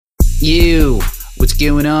You, what's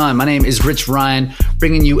going on? My name is Rich Ryan,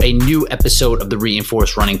 bringing you a new episode of the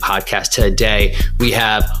Reinforced Running Podcast. Today, we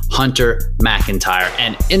have Hunter McIntyre.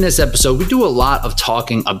 And in this episode, we do a lot of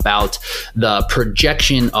talking about the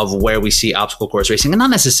projection of where we see obstacle course racing, and not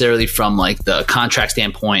necessarily from like the contract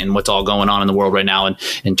standpoint and what's all going on in the world right now and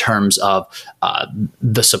in terms of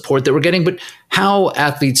the support that we're getting, but how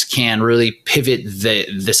athletes can really pivot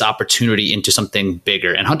this opportunity into something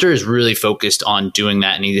bigger. And Hunter is really focused on doing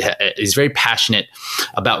that. And he's very passionate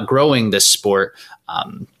about growing this sport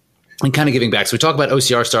and kind of giving back. So we talk about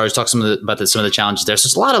OCR stars, talk some of the challenges there. So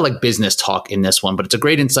it's a lot of like business talk in this one, but it's a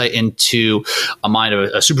great insight into a mind of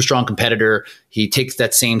a super strong competitor. He takes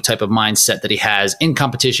that same type of mindset that he has in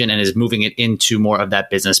competition and is moving it into more of that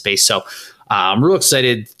business space. So I'm real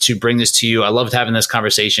excited to bring this to you. I loved having this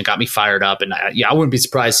conversation. Got me fired up. And I wouldn't be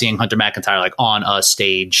surprised seeing Hunter McIntyre like on a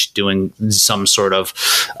stage doing some sort of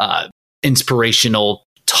inspirational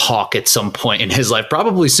talk at some point in his life,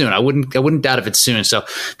 probably soon. I wouldn't doubt if it's soon. So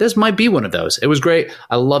this might be one of those. It was great.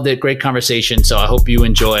 I loved it. Great conversation. So I hope you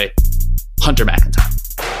enjoy Hunter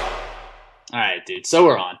McIntyre. All right, dude. So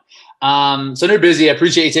we're on. So you're busy. I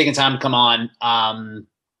appreciate you taking time to come on.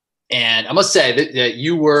 And I must say that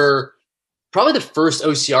you were probably the first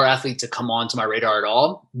OCR athlete to come on to my radar at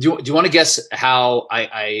all. Do you want to guess how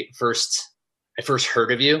I first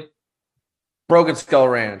heard of you? Broken Skull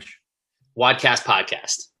Ranch. Wadcast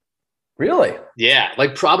podcast. Really? Yeah.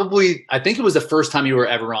 Like probably, I think it was the first time you were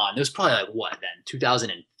ever on. It was probably like what then?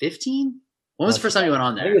 2015? When was the first time you went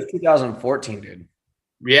on there? I think it was 2014, dude.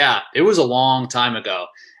 Yeah. It was a long time ago.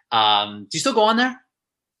 Do you still go on there?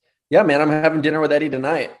 Yeah, man. I'm having dinner with Eddie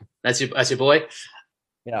tonight. That's your boy?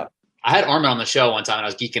 Yeah. I had Armin on the show one time and I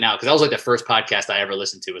was geeking out because that was like the first podcast I ever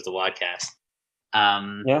listened to was the Wadcast.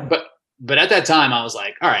 Yeah. But at that time I was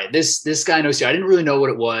like, all right, this guy knows you. I didn't really know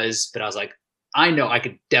what it was, but I was like, I know I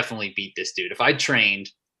could definitely beat this dude. If I trained,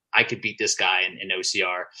 I could beat this guy in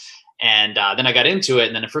OCR. And then I got into it.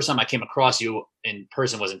 And then the first time I came across you in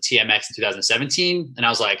person was in TMX in 2017. And I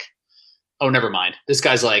was like, oh, never mind. This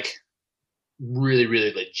guy's like really,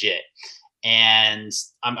 really legit. And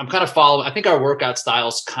I'm kind of following. I think our workout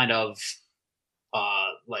styles kind of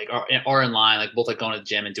like are in line, like both like going to the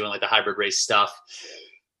gym and doing like the hybrid race stuff.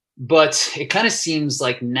 But it kind of seems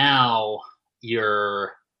like now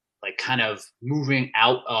you're like kind of moving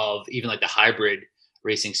out of even like the hybrid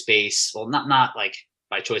racing space. Well, not like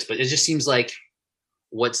by choice, but it just seems like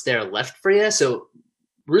what's there left for you. So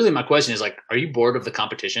really my question is like, are you bored of the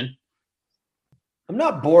competition? I'm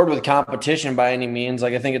not bored with competition by any means.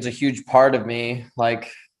 Like, I think it's a huge part of me.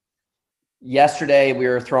 Like yesterday we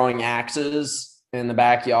were throwing axes in the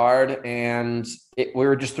backyard and we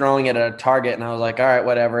were just throwing it at a target. And I was like, all right,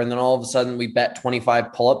 whatever. And then all of a sudden we bet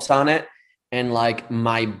 25 pull-ups on it. And like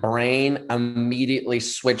my brain immediately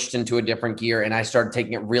switched into a different gear and I started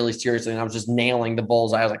taking it really seriously. And I was just nailing the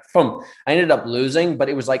bullseye. I was like, boom. I ended up losing, but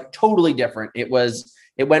it was like totally different. It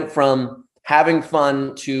went from having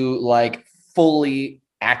fun to like fully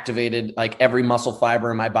activated, like every muscle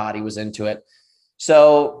fiber in my body was into it.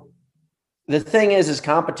 So the thing is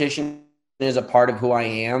competition is a part of who I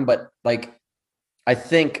am, but like, I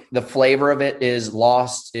think the flavor of it is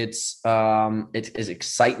lost. It is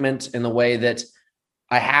excitement in the way that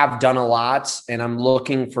I have done a lot and I'm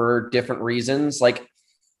looking for different reasons. Like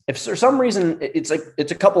if for some reason it's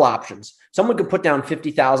a couple options. Someone could put down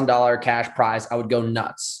 $50,000 cash prize. I would go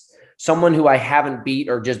nuts. Someone who I haven't beat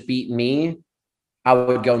or just beat me, I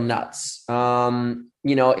would go nuts.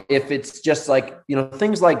 If it's just like,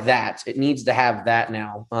 things like that, it needs to have that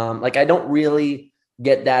now. Like I don't really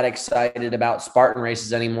get that excited about Spartan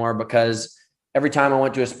races anymore because every time I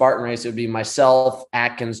went to a Spartan race, it would be myself,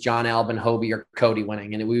 Atkins, John Albin, Hobie, or Cody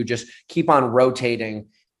winning. And we would just keep on rotating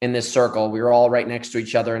in this circle. We were all right next to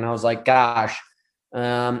each other. And I was like, gosh.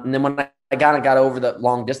 And then when I got over the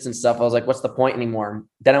long distance stuff, I was like, what's the point anymore?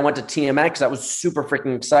 Then I went to TMX. That was super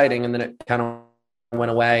freaking exciting. And then it kind of went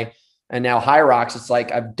away. And now High Rocks, it's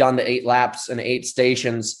like I've done the 8 laps and 8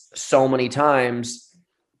 stations so many times.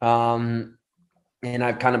 And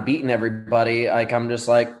I've kind of beaten everybody. Like, I'm just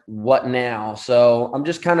like, what now? So I'm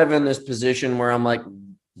just kind of in this position where I'm like,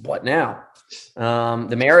 what now?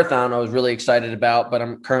 The marathon I was really excited about, but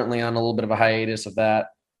I'm currently on a little bit of a hiatus of that.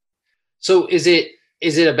 So is it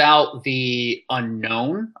about the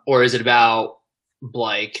unknown, or is it about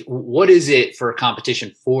like, what is it for a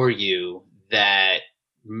competition for you that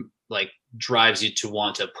like drives you to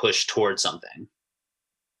want to push towards something?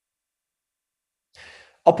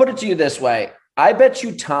 I'll put it to you this way. I bet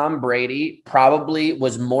you Tom Brady probably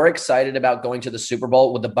was more excited about going to the Super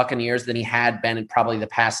Bowl with the Buccaneers than he had been in probably the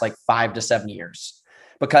past like 5 to 7 years,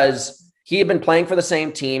 because he had been playing for the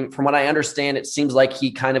same team. From what I understand, it seems like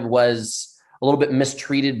he kind of was a little bit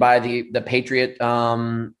mistreated by the Patriots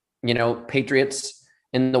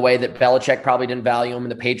in the way that Belichick probably didn't value him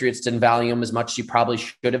and the Patriots didn't value him as much as he probably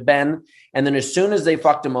should have been. And then as soon as they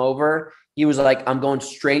fucked him over, he was like, I'm going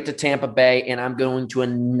straight to Tampa Bay and I'm going to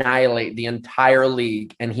annihilate the entire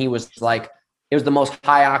league. And he was like, it was the most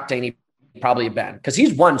high octane he probably been, because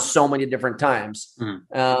he's won so many different times.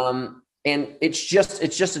 Mm-hmm. And it's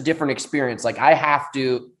just a different experience. Like I have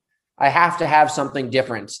to have something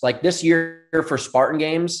different. Like this year for Spartan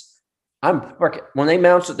Games, when they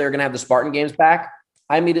announced that they're going to have the Spartan Games back,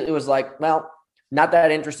 I immediately was like, well, not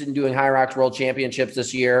that interested in doing Hyrox World Championships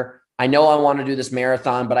this year. I know I want to do this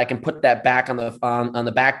marathon, but I can put that back on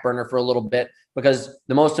the back burner for a little bit, because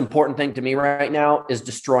the most important thing to me right now is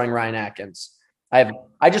destroying Ryan Atkins.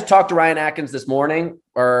 I just talked to Ryan Atkins this morning,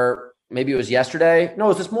 or maybe it was yesterday. No, it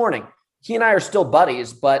was this morning. He and I are still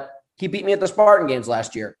buddies, but he beat me at the Spartan Games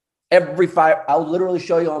last year. I'll literally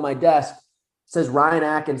show you on my desk. It says Ryan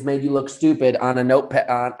Atkins made you look stupid on a notepad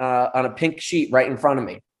on a pink sheet right in front of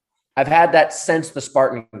me. I've had that since the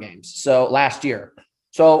Spartan Games, so last year.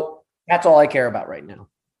 So that's all I care about right now.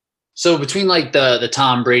 So between like the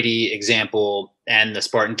Tom Brady example and the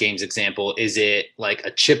Spartan Games example, is it like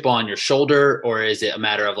a chip on your shoulder, or is it a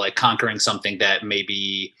matter of like conquering something that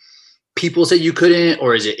maybe people said you couldn't,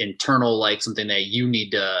 or is it internal, like something that you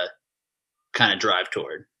need to kind of drive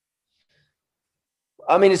toward?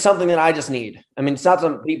 I mean, it's something that I just need. I mean, it's not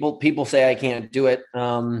some people say I can't do it.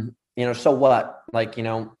 So what? Like,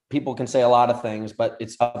 people can say a lot of things, but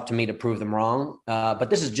it's up to me to prove them wrong. But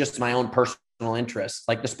this is just my own personal interest.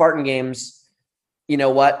 Like the Spartan Games, you know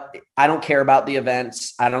what? I don't care about the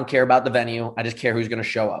events. I don't care about the venue. I just care who's going to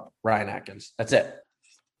show up. Ryan Atkins. That's it.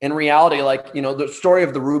 In reality, like, the story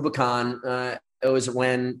of the Rubicon, it was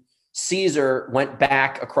when Caesar went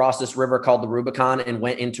back across this river called the Rubicon and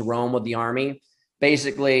went into Rome with the army.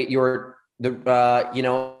 Basically, he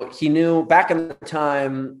knew back in the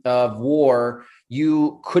time of war,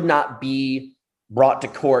 you could not be brought to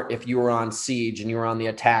court if you were on siege and you were on the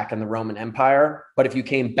attack in the Roman Empire. But if you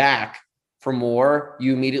came back from war,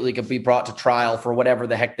 you immediately could be brought to trial for whatever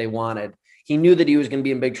the heck they wanted. He knew that he was going to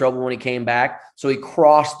be in big trouble when he came back. So he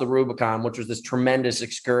crossed the Rubicon, which was this tremendous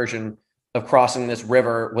excursion of crossing this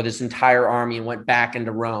river with his entire army, and went back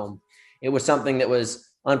into Rome. It was something that was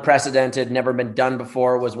unprecedented, never been done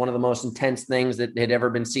before. It was one of the most intense things that had ever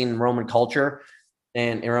been seen in Roman culture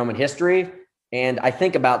and in Roman history. And I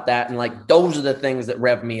think about that, and like, those are the things that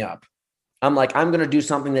rev me up. I'm like, I'm going to do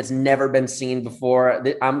something that's never been seen before.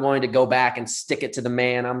 I'm going to go back and stick it to the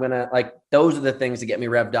man. I'm going to those are the things that get me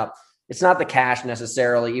revved up. It's not the cash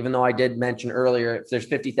necessarily, even though I did mention earlier, if there's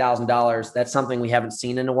 $50,000, that's something we haven't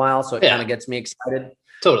seen in a while. So it kind of gets me excited.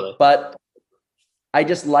 Totally. But I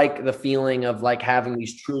just like the feeling of like having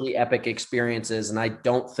these truly epic experiences. And I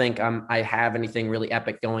don't think I have anything really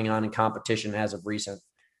epic going on in competition as of recent.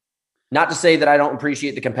 Not to say that I don't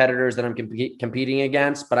appreciate the competitors that I'm competing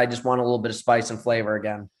against, but I just want a little bit of spice and flavor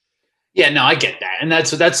again. Yeah, no, I get that. And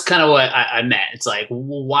that's kind of what I meant. It's like,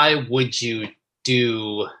 why would you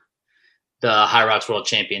do the Hyrox World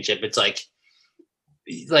Championship? It's like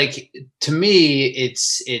to me,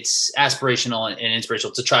 it's aspirational and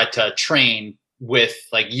inspirational to try to train with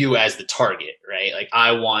like you as the target, right? Like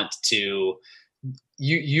I want to,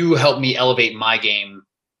 you help me elevate my game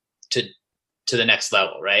to the next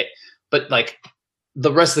level, right? But like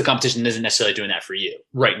the rest of the competition isn't necessarily doing that for you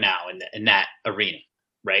right now in that arena,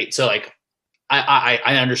 right? So like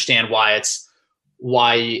I understand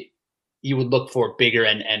why you would look for bigger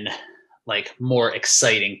and like more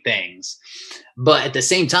exciting things, but at the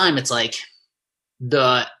same time, it's like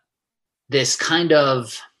this kind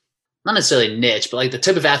of, not necessarily niche, but like the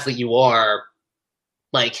type of athlete you are,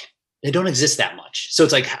 like they don't exist that much. So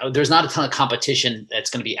it's like there's not a ton of competition that's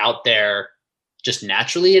going to be out there just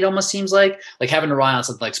naturally. It almost seems like having to rely on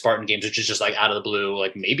something like Spartan Games, which is just like out of the blue.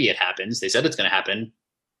 Like maybe it happens. They said it's going to happen.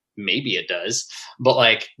 Maybe it does. But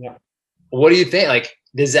like, what do you think? Like,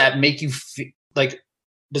 does that make you feel like?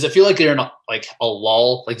 Does it feel like you're in like a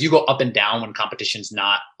lull? Like, do you go up and down when competition's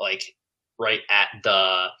not like right at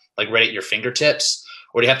your fingertips,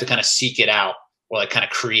 or do you have to kind of seek it out or like kind of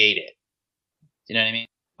create it? You know what I mean?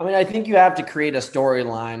 I mean, I think you have to create a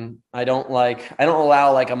storyline. I don't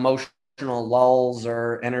allow like emotional lulls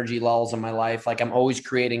or energy lulls in my life. Like I'm always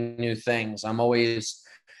creating new things. As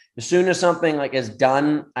soon as something like is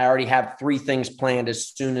done, I already have 3 things planned as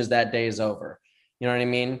soon as that day is over. You know what I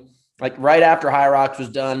mean? Like right after Hyrox was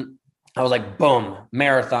done, I was like, boom,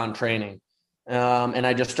 marathon training. And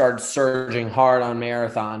I just started surging hard on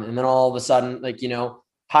marathon. And then all of a sudden,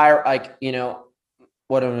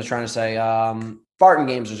 what am I trying to say? Spartan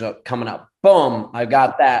Games is coming up. Boom, I've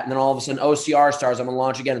got that. And then all of a sudden, OCR Stars, I'm going to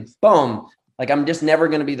launch again. Boom. Like, I'm just never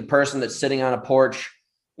going to be the person that's sitting on a porch,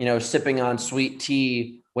 sipping on sweet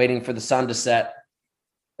tea, waiting for the sun to set.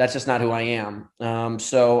 That's just not who I am.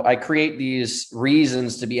 So I create these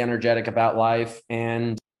reasons to be energetic about life.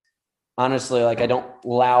 And honestly, like, I don't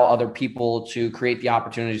allow other people to create the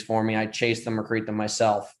opportunities for me. I chase them or create them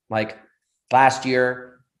myself. Like last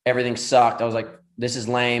year, everything sucked. I was like, this is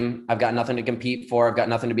lame. I've got nothing to compete for. I've got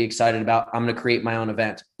nothing to be excited about. I'm going to create my own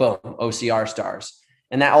event. Boom, OCR Stars.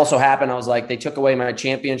 And that also happened. I was like, they took away my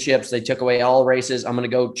championships. They took away all races. I'm going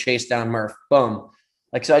to go chase down Murph. Boom.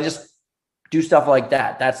 Like, so I just do stuff like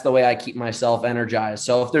that. That's the way I keep myself energized.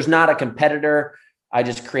 So if there's not a competitor, I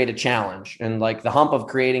just create a challenge. And like the hump of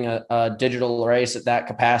creating a digital race at that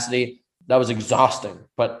capacity, that was exhausting.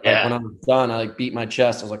 But like, when I was done, I like beat my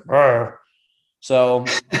chest. I was like, "Brr." So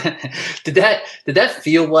did that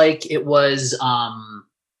feel like it was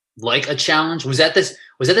like a challenge? Was that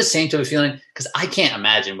the same type of feeling? Because I can't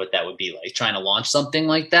imagine what that would be like trying to launch something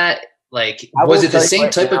like that. Like, was it the same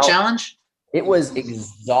type of challenge? It was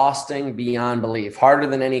exhausting beyond belief, harder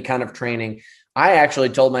than any kind of training. I actually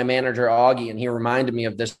told my manager, Augie, and he reminded me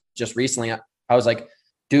of this just recently. I was like,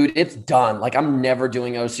 dude, it's done. Like, I'm never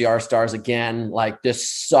doing OCR Stars again. Like, this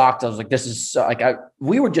sucked. I was like, this is so, like,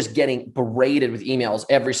 we were just getting berated with emails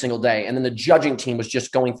every single day. And then the judging team was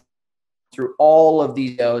just going through all of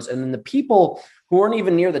these videos. And then the people who weren't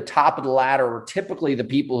even near the top of the ladder were typically the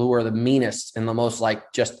people who were the meanest and the most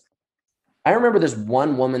like just, I remember this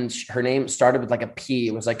one woman, her name started with like a P.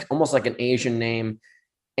 It was like almost like an Asian name.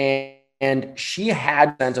 And she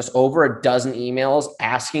had sent us over a dozen emails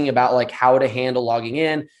asking about like how to handle logging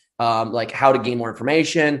in, like how to gain more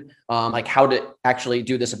information, like how to actually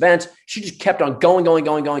do this event. She just kept on going.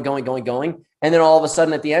 And then all of a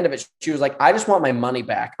sudden at the end of it, she was like, I just want my money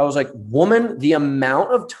back. I was like, woman, the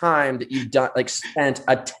amount of time that you've done, like spent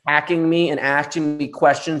attacking me and asking me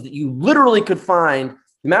questions that you literally could find,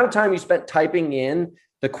 the amount of time you spent typing in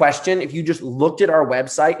the question, if you just looked at our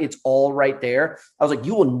website, it's all right there. I was like,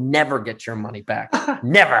 you will never get your money back.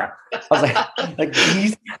 Never. I was like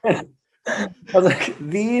these, I was like,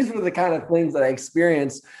 these were the kind of things that I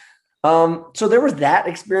experienced. So there was that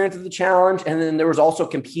experience of the challenge. And then there was also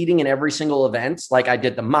competing in every single event. Like I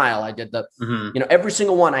did the mile, I did the, every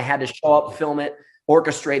single one. I had to show up, film it,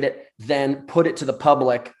 orchestrate it, then put it to the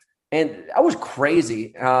public. And that was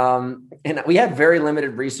crazy. And we had very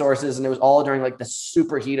limited resources, and it was all during like the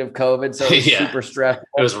super heat of COVID. So it was super stressful.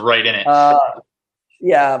 It was right in it.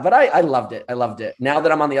 Yeah, but I loved it. I loved it. Now that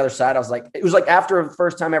I'm on the other side, I was like, it was like after the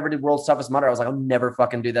first time I ever did World's Toughest Mudder, I was like, I'll never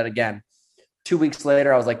fucking do that again. 2 weeks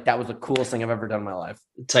later, I was like, that was the coolest thing I've ever done in my life.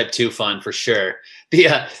 Type 2 fun for sure.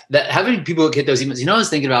 How many people get those emails? You know, I was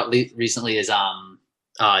thinking about recently is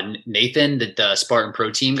Nathan, the Spartan Pro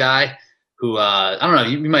Team guy. Who I don't know,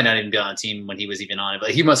 you might not even be on a team when he was even on it, but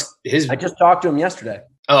I just talked to him yesterday.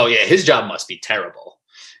 Oh yeah, his job must be terrible.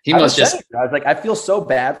 I was like, I feel so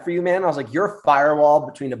bad for you, man. I was like, you're a firewall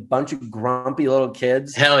between a bunch of grumpy little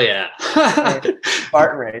kids. Hell yeah.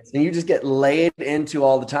 Spartan race, and you just get laid into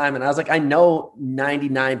all the time. And I was like, I know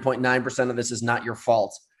 99.9% of this is not your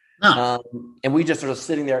fault. No. And we just sort of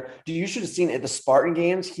sitting there. Dude, you should have seen at the Spartan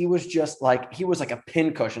Games. He was like a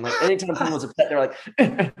pincushion. Like anytime someone was upset, they're like,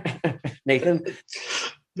 Nathan,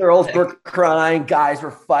 girls were crying, guys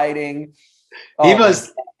were fighting.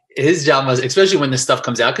 His job was, especially when this stuff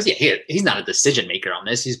comes out, because he's not a decision maker on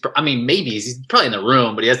this. He's probably in the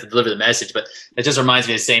room, but he has to deliver the message. But it just reminds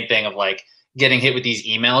me of the same thing of like getting hit with these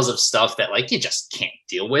emails of stuff that like you just can't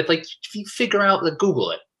deal with. Like if you figure out, like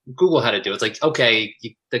Google how to do it. It's like, okay,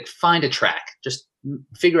 like find a track, just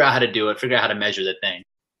figure out how to do it, figure out how to measure the thing.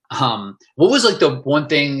 What was like the one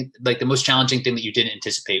thing, like the most challenging thing that you didn't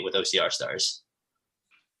anticipate with OCR Stars?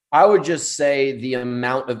 I would just say the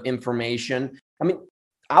amount of information. I mean,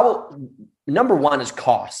 number one is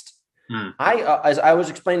cost. As I was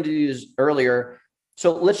explaining to you earlier,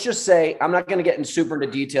 so let's just say, I'm not going to get super into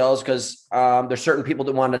details because there's certain people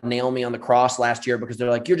that wanted to nail me on the cross last year because they're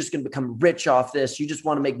like, you're just going to become rich off this. You just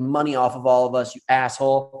want to make money off of all of us, you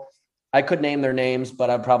asshole. I could name their names, but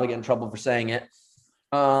I'd probably get in trouble for saying it.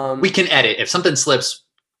 We can edit. If something slips,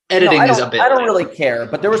 editing is a bit. I don't really care,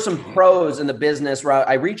 but there were some pros in the business where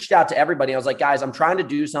I reached out to everybody. I was like, guys, I'm trying to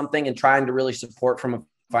do something and trying to really support from a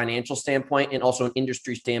financial standpoint and also an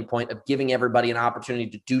industry standpoint of giving everybody an opportunity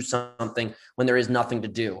to do something when there is nothing to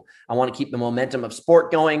do. I want to keep the momentum of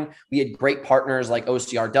sport going. We had great partners like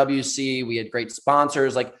OCRWC. We had great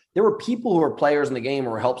sponsors. Like there were people who were players in the game who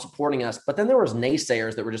were help supporting us, but then there was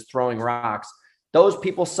naysayers that were just throwing rocks. Those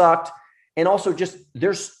people sucked. And also just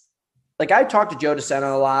there's like I talked to Joe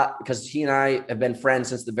DeSena a lot because he and I have been friends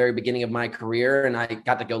since the very beginning of my career. And I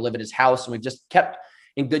got to go live at his house and we've just kept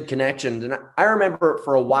in good connections. And I remember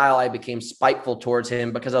for a while I became spiteful towards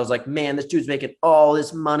him because I was like, man, this dude's making all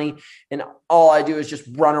this money and all I do is just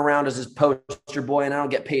run around as his poster boy and I don't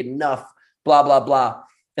get paid enough, blah, blah, blah.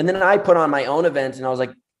 And then I put on my own event and I was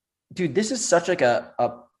like, dude, this is such like a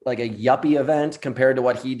yuppie event compared to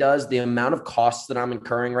what he does. The amount of costs that I'm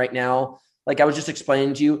incurring right now, like I was just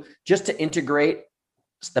explaining to you, just to integrate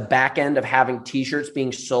the back end of having t-shirts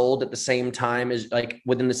being sold at the same time as like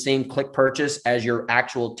within the same click purchase as your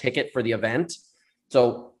actual ticket for the event.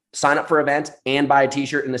 So sign up for an event and buy a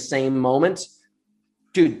t-shirt in the same moment.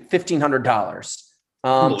 Dude,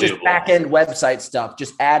 $1,500. Just back end website stuff,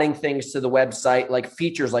 just adding things to the website, like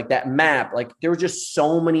features like that map. Like there were just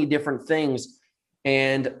so many different things.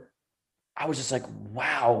 And I was just like,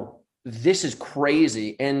 wow, this is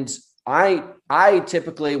crazy. And I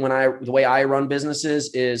typically, the way I run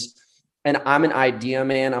businesses is, and I'm an idea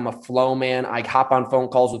man, I'm a flow man. I hop on phone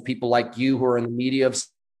calls with people like you who are in the media of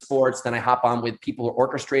sports. Then I hop on with people who are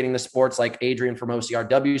orchestrating the sports like Adrian from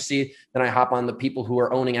OCRWC. Then I hop on the people who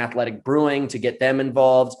are owning Athletic Brewing to get them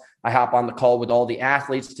involved. I hop on the call with all the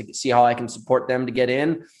athletes to see how I can support them to get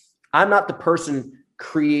in. I'm not the person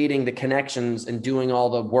creating the connections and doing all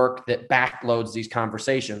the work that backloads these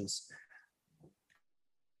conversations.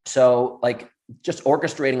 So like just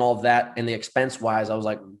orchestrating all of that and the expense wise, I was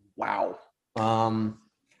like, wow.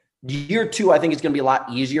 Year 2, I think it's going to be a lot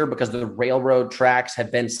easier because the railroad tracks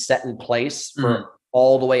have been set in place for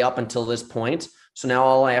all the way up until this point. So now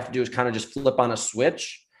all I have to do is kind of just flip on a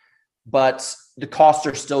switch, but the costs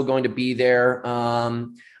are still going to be there.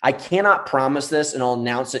 I cannot promise this and I'll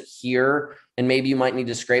announce it here. And maybe you might need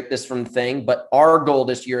to scrape this from the thing, but our goal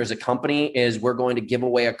this year as a company is we're going to give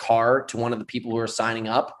away a car to one of the people who are signing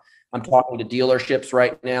up. I'm talking to dealerships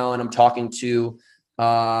right now, and I'm talking to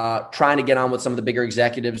trying to get on with some of the bigger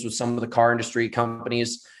executives with some of the car industry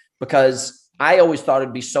companies, because I always thought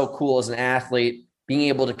it'd be so cool as an athlete being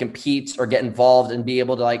able to compete or get involved and be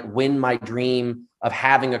able to like win my dream of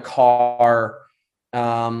having a car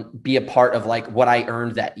be a part of like what I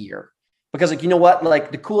earned that year. Because like, you know what,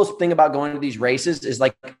 like the coolest thing about going to these races is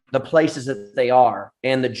like the places that they are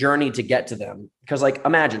and the journey to get to them. Because like,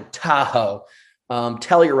 imagine Tahoe,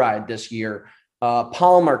 Telluride this year,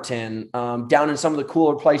 Palmerton, down in some of the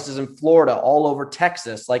cooler places in Florida, all over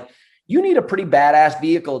Texas. Like you need a pretty badass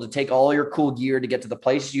vehicle to take all your cool gear to get to the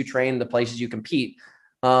places you train, the places you compete.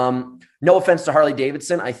 No offense to Harley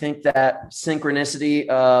Davidson. I think that synchronicity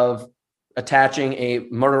of attaching a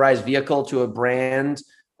motorized vehicle to a brand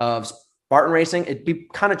of Spartan racing, it'd be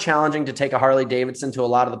kind of challenging to take a Harley Davidson to a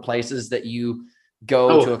lot of the places that you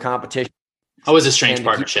go to a competition. That was a strange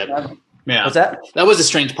partnership. Yeah. What's that? That was a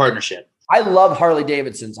strange partnership. I love Harley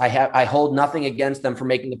Davidsons. I hold nothing against them for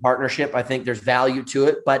making the partnership. I think there's value to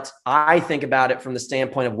it, but I think about it from the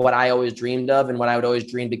standpoint of what I always dreamed of and what I would always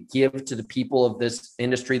dream to give to the people of this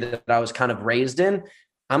industry that I was kind of raised in.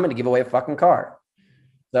 I'm going to give away a fucking car.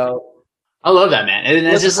 So I love that, man. And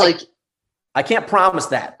it's just like, I can't promise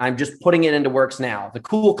that. I'm just putting it into works now. The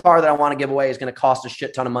cool car that I want to give away is going to cost a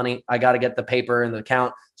shit ton of money. I got to get the paper and the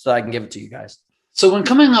account so I can give it to you guys. So when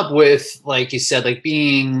coming up with, like you said, like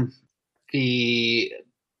being the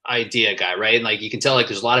idea guy, right? Like you can tell like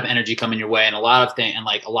there's a lot of energy coming your way and a lot of things and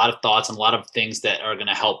like a lot of thoughts and a lot of things that are going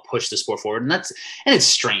to help push the sport forward. And it's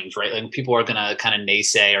strange, right? Like people are going to kind of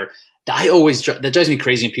naysay or that drives me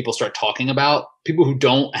crazy when people start talking about people who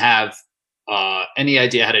don't have any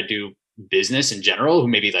idea how to do business in general, who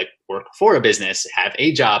maybe like work for a business, have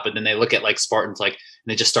a job, but then they look at like Spartans, like,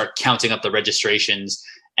 and they just start counting up the registrations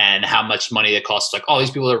and how much money it costs. Like, oh,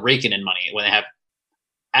 these people are raking in money when they have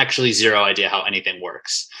actually zero idea how anything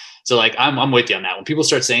works. So like, I'm with you on that. When people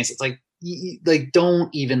start saying, it's like,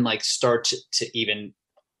 don't even like start to even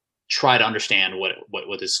try to understand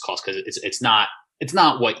what this costs. Cause it's not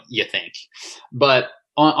what you think. But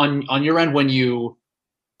on your end, when you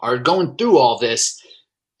are going through all this,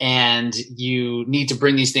 and you need to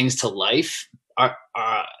bring these things to life. And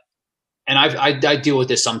I deal with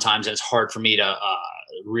this sometimes, and it's hard for me to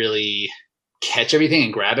really catch everything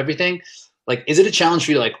and grab everything. Like, is it a challenge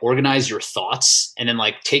for you to like organize your thoughts and then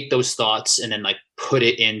like take those thoughts and then like put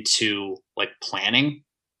it into like planning?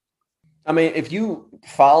 I mean, if you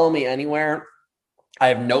follow me anywhere, I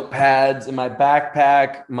have notepads in my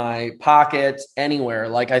backpack, my pockets, anywhere.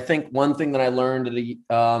 Like, I think one thing that I learned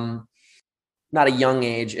at not a young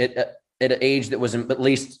age, at an age that was at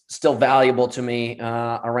least still valuable to me,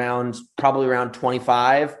 probably around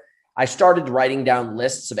 25, I started writing down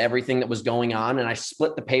lists of everything that was going on, and I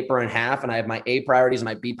split the paper in half, and I have my A priorities and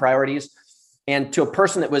my B priorities. And to a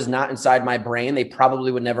person that was not inside my brain, they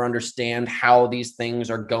probably would never understand how these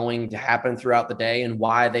things are going to happen throughout the day and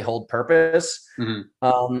why they hold purpose.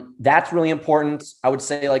 That's really important. I would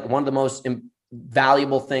say like one of the most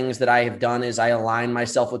valuable things that I have done is I align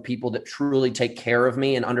myself with people that truly take care of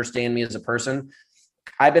me and understand me as a person.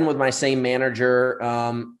 I've been with my same manager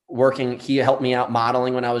working. He helped me out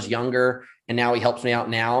modeling when I was younger, and now he helps me out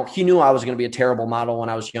now. He knew I was going to be a terrible model when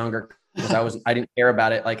I was younger, because I didn't care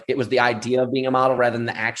about it. Like, it was the idea of being a model rather than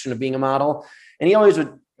the action of being a model. And he always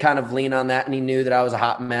would kind of lean on that. And he knew that I was a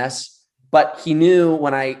hot mess, but he knew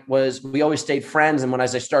we always stayed friends. And when,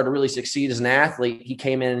 as I started to really succeed as an athlete, he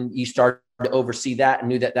came in and he started to oversee that and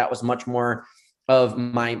knew that that was much more of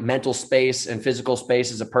my mental space and physical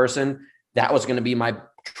space as a person. That was going to be my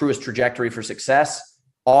truest trajectory for success.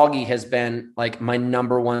 Augie has been like my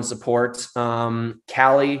number one support.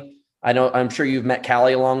 Callie, I'm sure you've met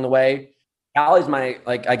Callie along the way. Callie's my,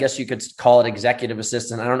 like, I guess you could call it executive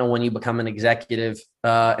assistant. I don't know when you become an executive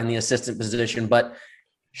in the assistant position, but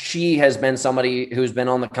she has been somebody who's been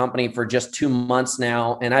on the company for just 2 months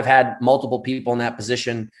now. And I've had multiple people in that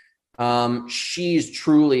position. She's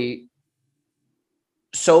truly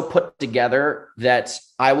so put together that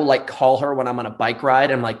I will like call her when I'm on a bike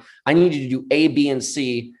ride. I'm like, I need you to do A, B, and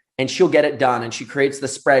C. And she'll get it done. And she creates the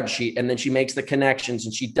spreadsheet, and then she makes the connections,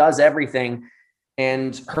 and she does everything.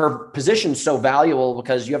 And her position's so valuable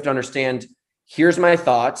because you have to understand, here's my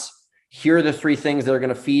thoughts. Here are the 3 things that are going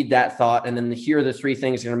to feed that thought. And then here are the 3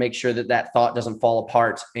 things that are going to make sure that that thought doesn't fall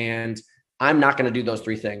apart. And I'm not going to do those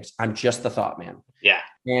 3 things. I'm just the thought man. Yeah.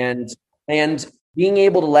 And being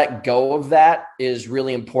able to let go of that is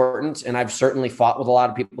really important. And I've certainly fought with a lot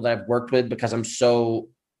of people that I've worked with because I'm so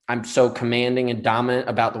commanding and dominant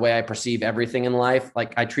about the way I perceive everything in life.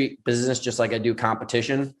 Like, I treat business just like I do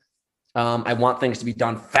competition. I want things to be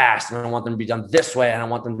done fast, and I want them to be done this way, and I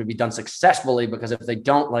want them to be done successfully, because if they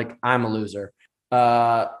don't, like, I'm a loser.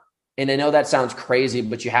 And I know that sounds crazy,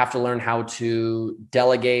 but you have to learn how to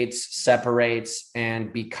delegate, separate,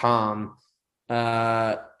 and be calm.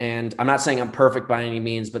 And I'm not saying I'm perfect by any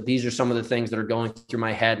means, but these are some of the things that are going through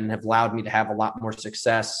my head and have allowed me to have a lot more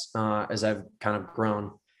success as I've kind of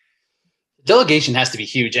grown. Delegation has to be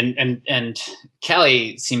huge. And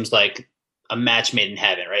Callie seems like a match made in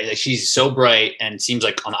heaven, right? Like, she's so bright and seems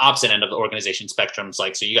like on the opposite end of the organization spectrum. It's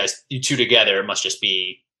like, so you two together must just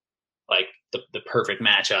be like the perfect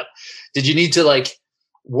matchup. Did you need to like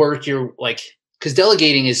work your, like, because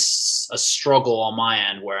delegating is a struggle on my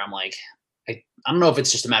end where I'm like, I don't know if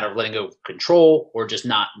it's just a matter of letting go of control or just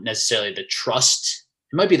not necessarily the trust.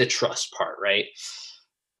 It might be the trust part, right?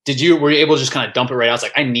 Were you able to just kind of dump it right out? It's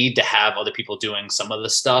like, I need to have other people doing some of the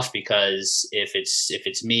stuff, because if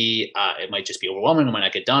it's me, it might just be overwhelming. I might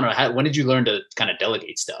not get done. Or when did you learn to kind of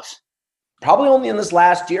delegate stuff? Probably only in this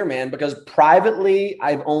last year, man, because privately,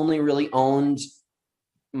 I've only really owned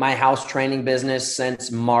my house training business since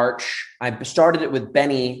March. I started it with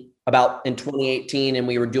Benny about in 2018, and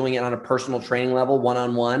we were doing it on a personal training level,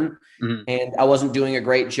 one-on-one. Mm-hmm. And I wasn't doing a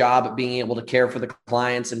great job at being able to care for the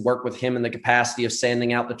clients and work with him in the capacity of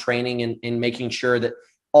sending out the training and making sure that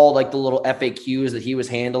all like the little FAQs that he was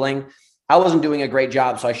handling, I wasn't doing a great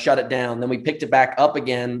job. So I shut it down. Then we picked it back up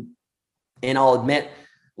again. And I'll admit,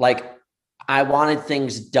 like, I wanted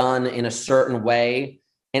things done in a certain way.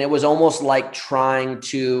 And it was almost like trying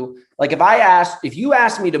to, like, if you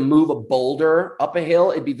asked me to move a boulder up a hill,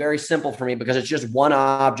 it'd be very simple for me because it's just one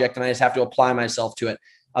object and I just have to apply myself to it.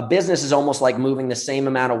 A business is almost like moving the same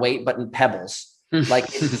amount of weight, but in pebbles. Like,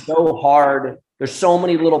 it's so hard. There's so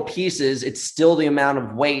many little pieces. It's still the amount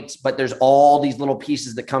of weight, but there's all these little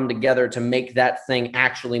pieces that come together to make that thing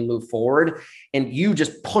actually move forward. And you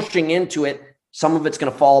just pushing into it, some of it's going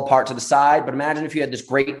to fall apart to the side. But imagine if you had this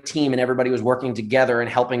great team and everybody was working together and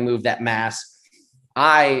helping move that mass.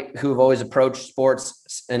 Who've always approached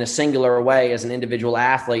sports in a singular way as an individual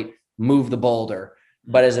athlete, move the boulder.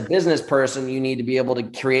 But as a business person, you need to be able to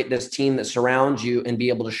create this team that surrounds you and be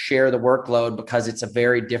able to share the workload, because it's a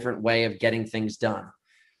very different way of getting things done.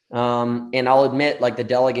 And I'll admit, like, the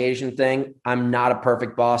delegation thing, I'm not a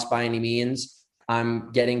perfect boss by any means.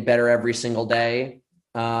 I'm getting better every single day.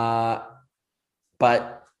 But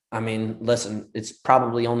I mean, listen, it's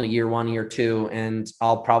probably only year 1, year 2, and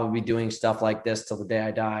I'll probably be doing stuff like this till the day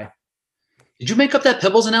I die. Did you make up that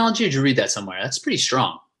Pebbles analogy, or did you read that somewhere? That's pretty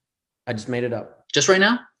strong. I just made it up. Just right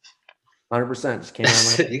now? 100%. Just came out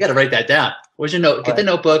of my... You got to write that down. Where's your note? Get the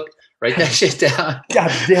notebook. Write that shit down.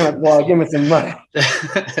 God damn it, Well, give me some money.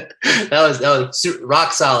 that was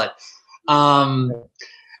rock solid.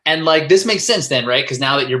 And like, this makes sense then, right? Because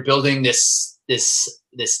now that you're building this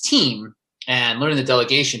team and learning the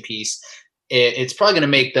delegation piece, it's probably going to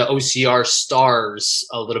make the OCR stars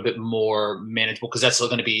a little bit more manageable, because that's still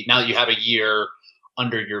going to be, now that you have a year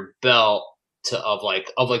under your belt of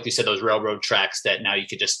like you said, those railroad tracks, that now you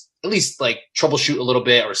could just at least like troubleshoot a little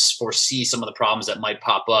bit or foresee some of the problems that might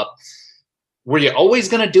pop up. Were you always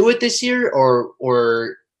going to do it this year,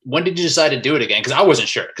 or when did you decide to do it again? Because I wasn't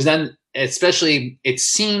sure. Because then, especially, it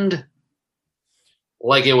seemed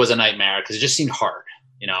like it was a nightmare because it just seemed hard,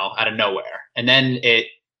 out of nowhere. And then it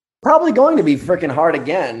probably going to be freaking hard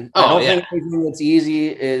again. Oh, I don't think anything that's easy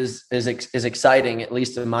is exciting, at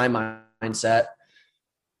least in my mindset.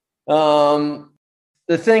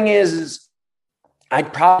 The thing is I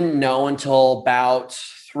probably didn't know until about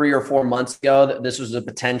 3 or 4 months ago that this was a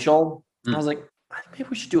potential. I was like, I think maybe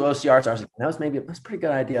we should do OCR. So I was like, that's a pretty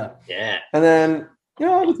good idea. Yeah. And then,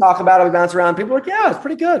 we talk about it, we bounce around. People are like, yeah, it's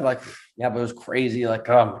pretty good. Like, yeah, but it was crazy. Like,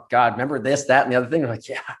 oh my God, remember this, that, and the other thing? We're like,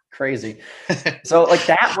 yeah, crazy. So like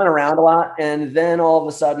that went around a lot. And then all of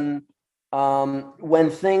a sudden, when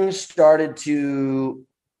things started to,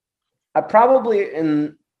 I probably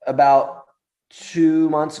in about 2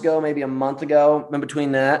 months ago, maybe a month ago, in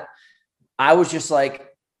between that, I was just like,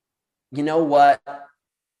 you know what?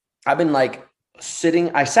 I've been like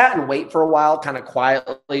I sat and wait for a while, kind of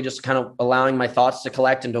quietly, just kind of allowing my thoughts to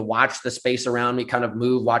collect and to watch the space around me kind of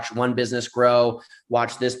move, watch one business grow,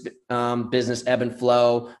 watch this business ebb and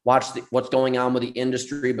flow, watch what's going on with the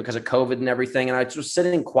industry because of COVID and everything. And I was just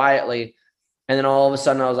sitting quietly. And then all of a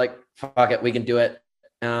sudden I was like, fuck it, we can do it.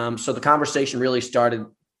 So the conversation really started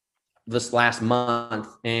this last month,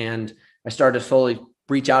 and I started to slowly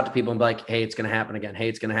reach out to people and be like, hey, it's going to happen again. Hey,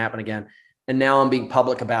 it's going to happen again. And now I'm being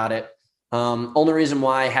public about it. Only reason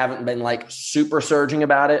why I haven't been like super surging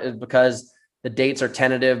about it is because the dates are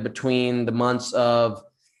tentative between the months of,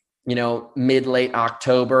 mid-late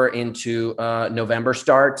October into November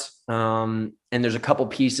start. And there's a couple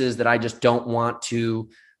pieces that I just don't want to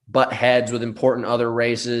butt heads with important other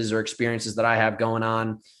races or experiences that I have going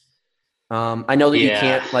on. I know that you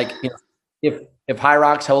can't if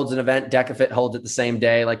Hyrox holds an event, DecaFit holds it the same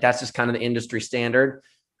day. Like that's just kind of the industry standard.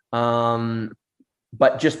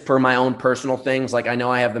 But just for my own personal things, like I know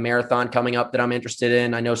I have the marathon coming up that I'm interested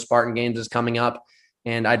in. I know Spartan Games is coming up,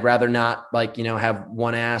 and I'd rather not have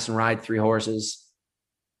one ass and ride 3 horses.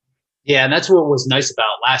 Yeah. And that's what was nice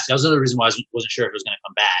about last year. That was another reason why I wasn't sure if it was going to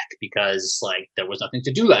come back, because like there was nothing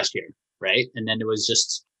to do last year. Right. And then it was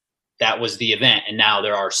just, that was the event. And now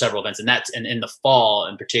there are several events, and and in the fall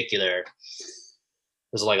in particular,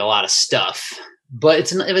 there's like a lot of stuff. But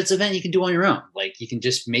if it's an event you can do on your own, like you can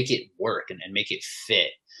just make it work and make it fit.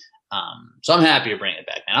 So I'm happy to bring it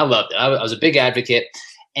back, man. I loved it. I was a big advocate,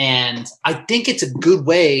 and I think it's a good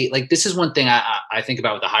way. Like this is one thing I think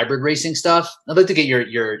about with the hybrid racing stuff. I'd like to get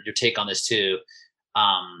your take on this too.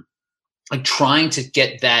 Like trying to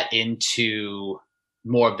get that into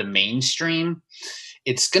more of the mainstream.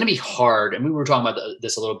 It's going to be hard. And we were talking about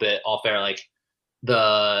this a little bit off air, like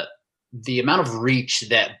the amount of reach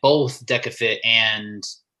that both DecaFit and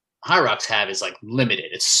Hyrox have is like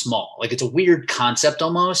limited. It's small. Like it's a weird concept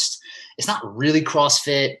almost. It's not really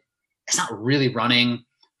CrossFit. It's not really running,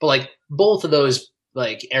 but like both of those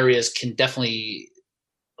like areas can definitely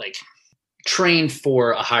like train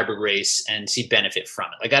for a hybrid race and see benefit from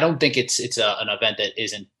it. Like I don't think it's an event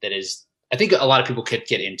that is. I think a lot of people could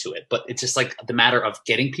get into it, but it's just like the matter of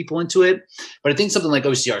getting people into it. But I think something like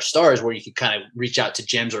OCR Stars, where you can kind of reach out to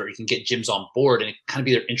gyms, or you can get gyms on board, and it can kind of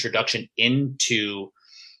be their introduction into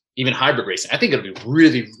even hybrid racing. I think it'll be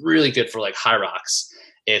really, really good for like Hyrox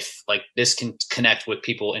if like this can connect with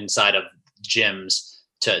people inside of gyms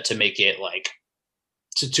to make it like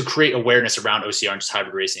to create awareness around OCR and just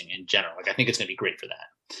hybrid racing in general. Like I think it's going to be great for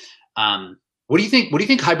that. What do you think? What do you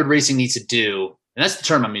think hybrid racing needs to do? And that's the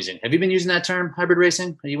term I'm using. Have you been using that term, hybrid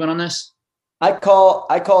racing? Are you in on this? I call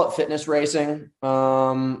it fitness racing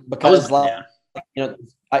because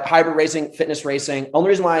hybrid racing, fitness racing. Only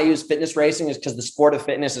reason why I use fitness racing is because the sport of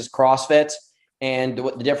fitness is CrossFit. And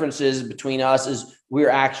what the difference is between us is we're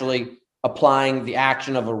actually applying the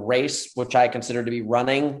action of a race, which I consider to be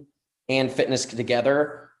running, and fitness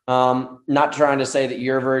together. Not trying to say that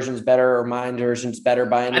your version is better or my version is better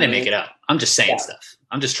by any means. I didn't make it up. I'm just saying stuff.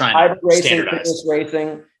 I'm just trying to standardize. Fitness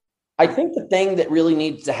racing. I think the thing that really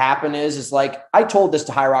needs to happen is like, I told this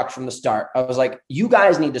to Hyrox from the start. I was like, you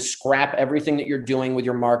guys need to scrap everything that you're doing with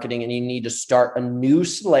your marketing, and you need to start a new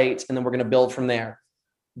slate, and then we're going to build from there.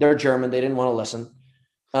 They're German. They didn't want to listen.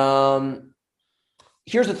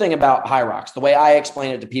 Here's the thing about Hyrox, the way I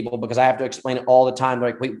explain it to people, because I have to explain it all the time. They're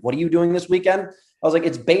like, wait, what are you doing this weekend? I was like,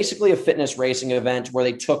 it's basically a fitness racing event where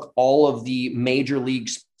they took all of the major league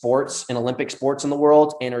sports and Olympic sports in the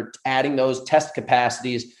world and are adding those test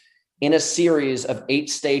capacities in a series of 8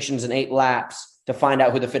 stations and 8 laps to find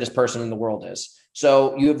out who the fittest person in the world is.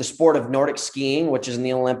 So you have the sport of Nordic skiing, which is in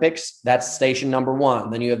the Olympics. That's station number 1.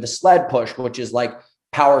 Then you have the sled push, which is like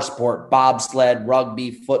power sport, bobsled,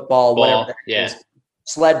 rugby, football, whatever it is.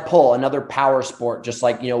 Sled pull, another power sport, just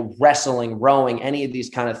like, wrestling, rowing, any of these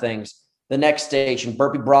kind of things. The next station,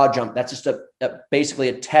 burpee broad jump. That's just basically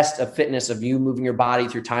a test of fitness of you moving your body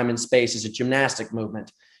through time and space as a gymnastic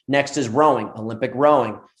movement. Next is rowing, Olympic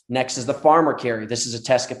rowing. Next is the farmer carry. This is a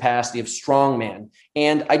test capacity of strongman.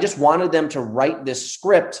 And I just wanted them to write this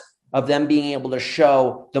script of them being able to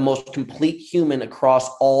show the most complete human across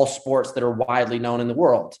all sports that are widely known in the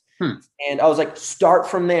world. And I was like, start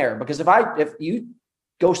from there. Because if you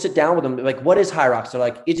go sit down with them, like, what is Hyrox? They're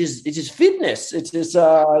like, it is fitness. It's just,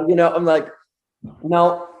 I'm like,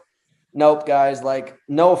 nope, guys, like,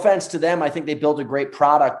 no offense to them. I think they built a great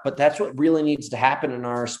product, but that's what really needs to happen in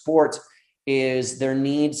our sports is there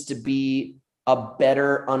needs to be a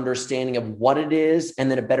better understanding of what it is. And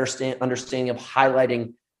then a better understanding of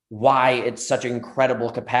highlighting why it's such an incredible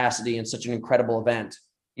capacity and such an incredible event.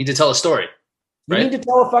 You need to tell a story. You need to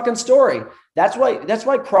tell a fucking story. That's why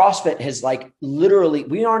CrossFit has like literally,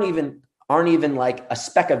 we aren't even like a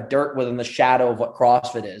speck of dirt within the shadow of what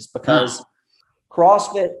CrossFit is, because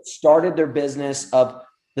CrossFit started their business of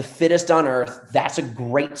the fittest on earth. That's a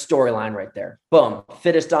great storyline right there. Boom.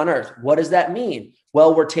 Fittest on earth. What does that mean?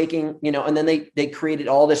 Well, we're taking, and then they created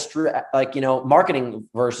all this marketing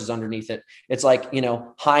verses underneath it. It's like,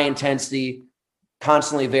 high intensity,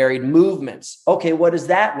 constantly varied movements. Okay. What does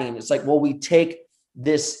that mean? It's like, well, we take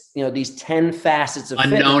this, these 10 facets of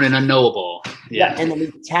unknown fitness, and unknowable. Yeah. And then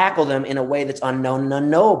we tackle them in a way that's unknown and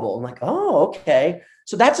unknowable. I'm like, oh, okay.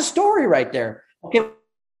 So that's a story right there. Okay.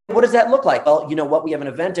 What does that look like? Well, you know what? We have an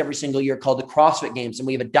event every single year called the CrossFit Games, and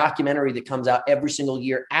we have a documentary that comes out every single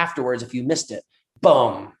year afterwards. If you missed it,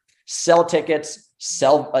 boom, sell tickets,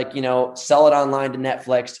 sell it online to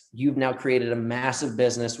Netflix. You've now created a massive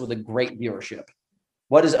business with a great viewership.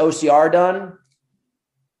 What has OCR done?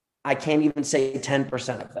 I can't even say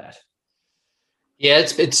 10% of that. Yeah,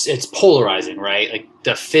 it's polarizing, right? Like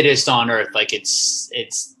the fittest on earth, like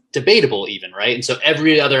it's debatable even, right? And so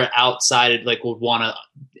every other outside like would want to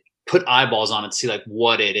put eyeballs on it to see like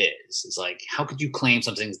what it is. It's like, how could you claim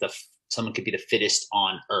someone could be the fittest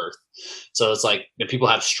on earth? So it's like when people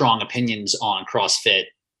have strong opinions on CrossFit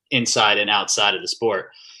inside and outside of the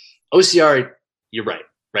sport. OCR, you're right?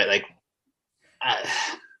 Like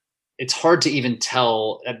it's hard to even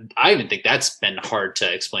tell. I even think that's been hard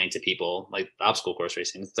to explain to people, like obstacle course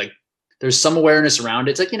racing. It's like there's some awareness around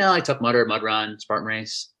it. It's like, I took mud run, Spartan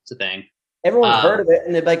race. It's a thing. Everyone's heard of it,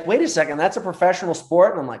 and they're like, wait a second, that's a professional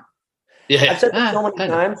sport. And I'm like, I've said this so many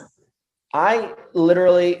times. I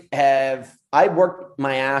literally I worked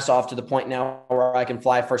my ass off to the point now where I can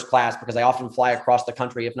fly first class, because I often fly across the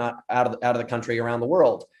country, if not out of the country, around the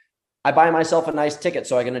world. I buy myself a nice ticket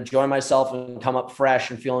so I can enjoy myself and come up fresh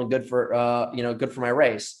and feeling good for my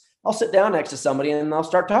race. I'll sit down next to somebody and I'll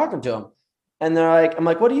start talking to them. And I'm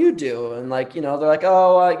like, what do you do? And like, they're like,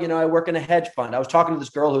 oh, I work in a hedge fund. I was talking to this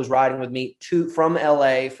girl who was riding with me from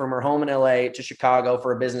LA, from her home in LA to Chicago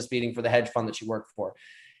for a business meeting for the hedge fund that she worked for.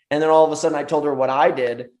 And then all of a sudden I told her what I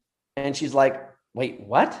did. And she's like, wait,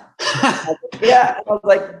 what? Yeah. I was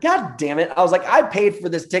like, God damn it. I was like, I paid for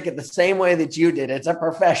this ticket the same way that you did. It's a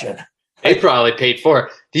profession. They probably paid for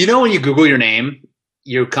it. Do you know when you Google your name,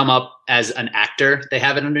 you come up as an actor? They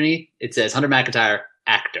have it underneath. It says Hunter McIntyre,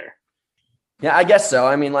 actor. Yeah, I guess so.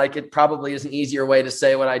 I mean, like, it probably is an easier way to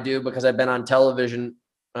say what I do because I've been on television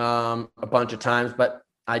a bunch of times, but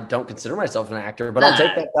I don't consider myself an actor, but I'll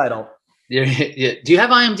take that title. Yeah. Do you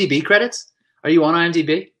have IMDb credits? Are you on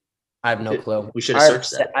IMDb? I have no clue. We should have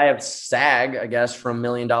searched that. I have SAG, I guess, from $1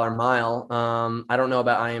 Million Mile. I don't know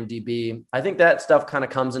about IMDb. I think that stuff kind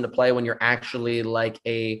of comes into play when you're actually like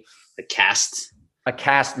a cast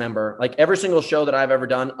member. Like every single show that I've ever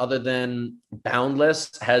done other than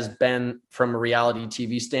Boundless has been from a reality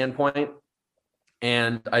TV standpoint.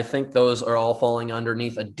 And I think those are all falling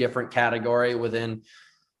underneath a different category within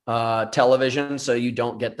television. So you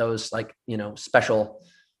don't get those special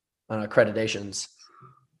accreditations.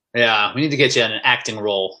 Yeah, we need to get you in an acting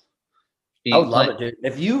role. I would love it, dude.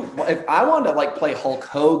 If I wanted to play Hulk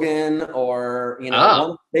Hogan or one of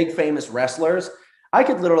the big famous wrestlers, I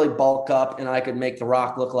could literally bulk up and I could make The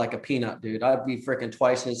Rock look like a peanut, dude. I'd be freaking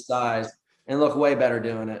twice his size and look way better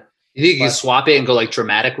doing it. You think you can swap it and go like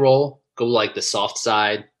dramatic role? Go like the soft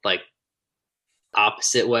side, like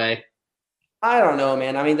opposite way? I don't know,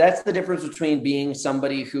 man. I mean, that's the difference between being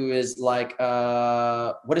somebody who is like,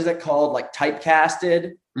 what is that called? Like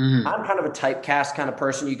typecasted. Mm-hmm. I'm kind of a typecast kind of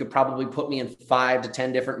person. You could probably put me in 5 to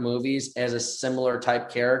 10 different movies as a similar type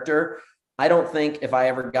character. I don't think if I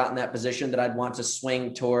ever got in that position that I'd want to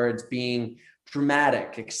swing towards being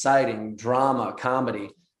dramatic, exciting, drama, comedy.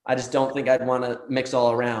 I just don't think I'd want to mix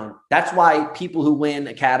all around. That's why people who win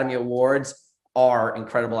Academy Awards are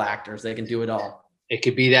incredible actors. They can do it all. It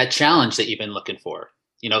could be that challenge that you've been looking for.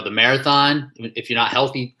 The marathon, if you're not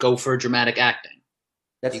healthy, go for dramatic acting.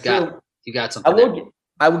 That's You true. got I something there.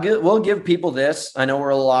 will. We'll give people this. I know we're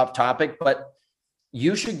a little off topic, but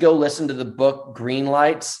you should go listen to the book Green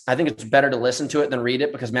Lights. I think it's better to listen to it than read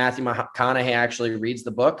it because Matthew McConaughey actually reads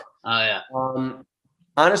the book. Oh, yeah.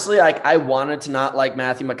 Honestly, like I wanted to not like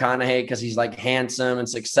Matthew McConaughey because he's like handsome and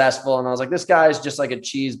successful, and I was like, this guy's just like a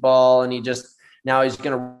cheese ball, and now he's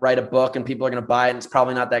going to write a book and people are going to buy it, and it's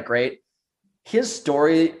probably not that great. His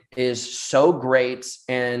story is so great,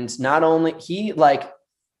 and not only he had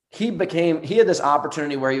this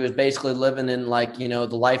opportunity where he was basically living in like, the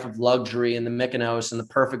life of luxury in the Mykonos and the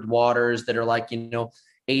perfect waters that are like,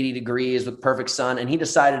 80 degrees with perfect sun. And he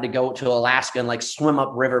decided to go to Alaska and like swim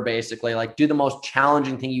upriver, basically like do the most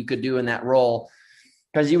challenging thing you could do in that role.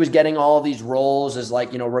 Because he was getting all of these roles as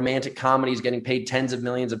like, romantic comedies, getting paid tens of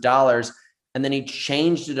millions of dollars. And then he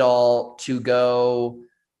changed it all to go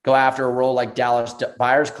after a role like Dallas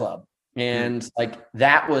Buyers Club. And like,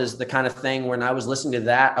 that was the kind of thing when I was listening to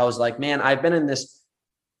that, I was like, man, I've been in this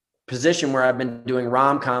position where I've been doing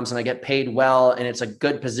rom-coms and I get paid well and it's a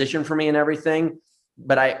good position for me and everything.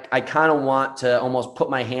 But I kind of want to almost put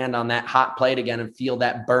my hand on that hot plate again and feel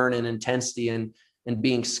that burn and intensity and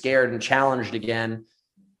being scared and challenged again.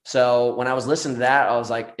 So when I was listening to that, I was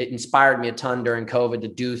like, it inspired me a ton during COVID to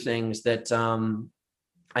do things that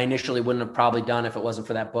I initially wouldn't have probably done if it wasn't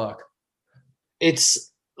for that book.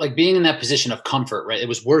 It's like being in that position of comfort, right? It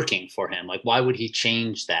was working for him. Like, why would he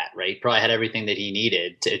change that, right? He probably had everything that he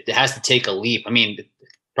needed. It has to take a leap. I mean,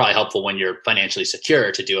 probably helpful when you're financially secure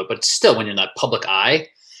to do it, but still when you're in that public eye, it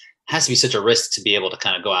has to be such a risk to be able to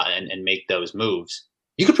kind of go out and make those moves.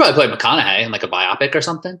 You could probably play McConaughey in like a biopic or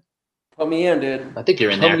something. Put me in, dude. I think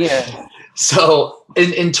you're in there. So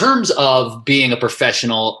in terms of being a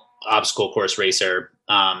professional obstacle course racer,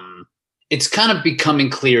 it's kind of becoming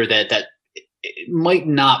clear that it might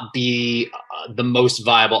not be the most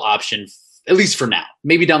viable option, at least for now.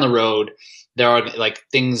 Maybe down the road, there are like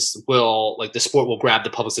things will like the sport will grab the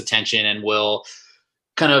public's attention and will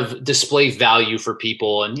kind of display value for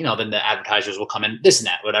people. And, then the advertisers will come in, this and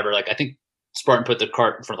that, whatever. Like, I think Spartan put the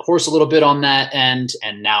cart in front of the horse a little bit on that end.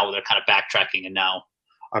 And now they're kind of backtracking. And now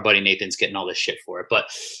our buddy Nathan's getting all this shit for it.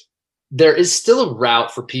 But there is still a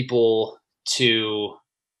route for people to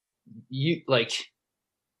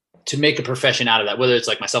make a profession out of that, whether it's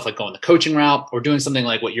like myself, like going the coaching route or doing something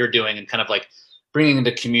like what you're doing and kind of like bringing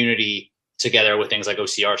the community together with things like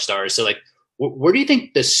OCR stars. So like, where do you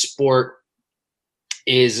think the sport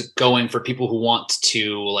is going for people who want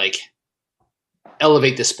to like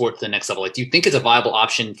elevate the sport to the next level? Like, do you think it's a viable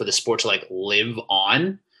option for the sport to like live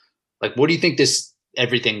on? Like, where do you think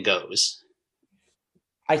everything goes?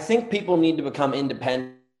 I think people need to become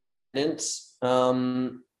independent.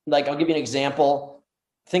 Like, I'll give you an example.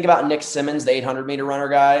 Think about Nick Simmons, the 800 meter runner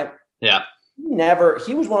guy. Yeah.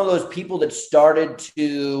 He was one of those people that started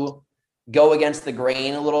to go against the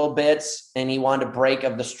grain a little bit, and he wanted to break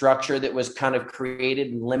of the structure that was kind of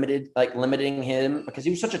created and limiting him because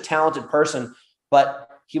he was such a talented person, but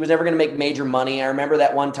he was never going to make major money. I remember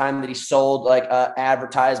that one time that he sold like an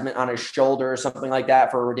advertisement on his shoulder or something like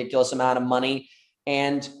that for a ridiculous amount of money.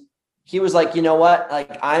 And he was like, you know what?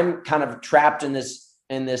 Like, I'm kind of trapped in this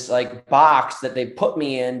like box that they put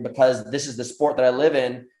me in because this is the sport that I live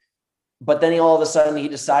in. But then all of a sudden he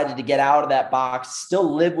decided to get out of that box,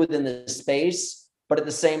 still live within the space, but at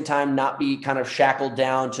the same time, not be kind of shackled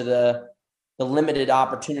down to the limited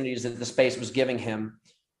opportunities that the space was giving him.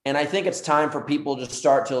 And I think it's time for people to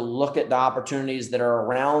start to look at the opportunities that are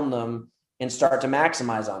around them and start to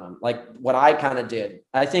maximize on them. Like what I kind of did.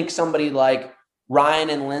 I think somebody like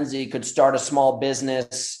Ryan and Lindsay could start a small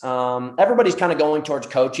business. Everybody's kind of going towards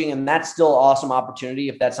coaching, and that's still an awesome opportunity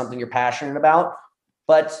if that's something you're passionate about.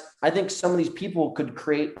 But I think some of these people could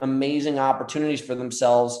create amazing opportunities for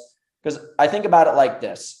themselves, because I think about it like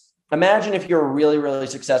this. Imagine if you're a really, really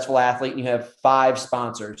successful athlete and you have 5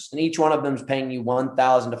 sponsors and each one of them is paying you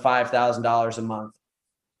 $1,000 to $5,000 a month.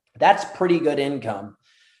 That's pretty good income.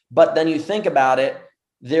 But then you think about it,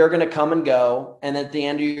 they're going to come and go. And at the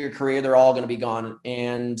end of your career, they're all going to be gone.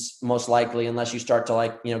 And most likely, unless you start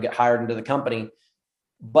to get hired into the company.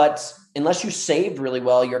 But unless you saved really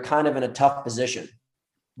well, you're kind of in a tough position.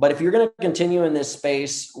 But if you're going to continue in this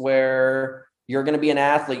space where you're going to be an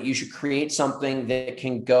athlete, you should create something that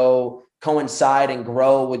can go coincide and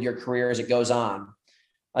grow with your career as it goes on.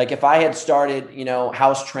 Like if I had started,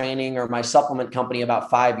 house training or my supplement company about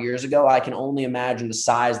 5 years ago, I can only imagine the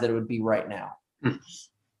size that it would be right now.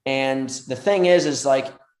 And the thing is like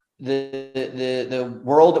the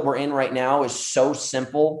world that we're in right now is so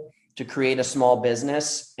simple to create a small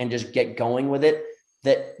business and just get going with it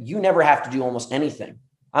that you never have to do almost anything.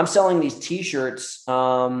 I'm selling these t-shirts,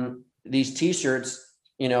 with,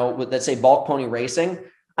 that say Bulk Pony Racing.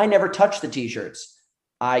 I never touch the t-shirts.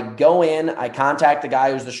 I go in, I contact the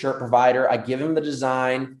guy who's the shirt provider. I give him the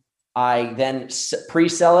design. I then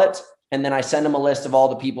pre-sell it. And then I send him a list of all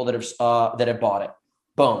the people that have bought it.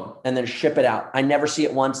 Boom. And then ship it out. I never see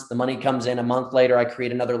it once. The money comes in. A month later, I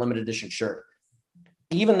create another limited edition shirt.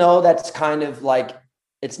 Even though that's kind of like,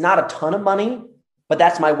 it's not a ton of money, but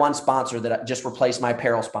that's my one sponsor that just replaced my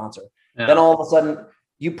apparel sponsor. Yeah. Then all of a sudden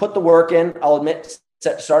you put the work in. I'll admit,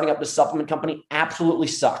 starting up this supplement company absolutely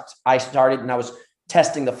sucked. I started and I was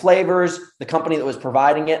testing the flavors. The company that was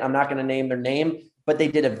providing it, I'm not going to name their name, but they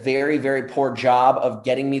did a very, very poor job of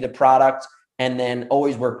getting me the product. And then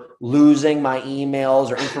always were losing my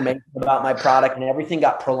emails or information about my product, and everything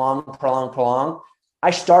got prolonged.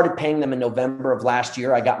 I started paying them in November of last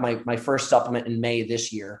year. I got my first supplement in May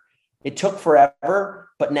this year. It took forever,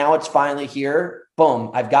 but now it's finally here.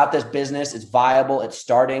 Boom. I've got this business. It's viable. It's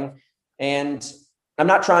starting. And I'm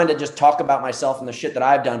not trying to just talk about myself and the shit that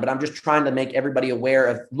I've done, but I'm just trying to make everybody aware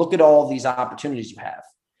of, look at all these opportunities you have,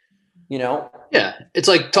 Yeah. It's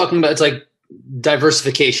like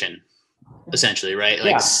diversification, essentially, right?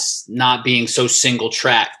 Like not being so single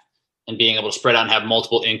track and being able to spread out and have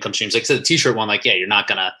multiple income streams. Like I said, the t-shirt one, like, yeah, you're not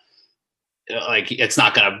gonna it's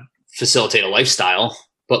not gonna facilitate a lifestyle,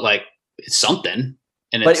 but like it's something.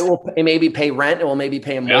 And it maybe pay rent. It will maybe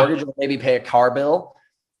pay a mortgage. It will maybe pay a car bill.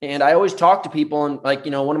 And I always talk to people, and like,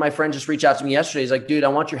 one of my friends just reached out to me yesterday. He's like, dude, I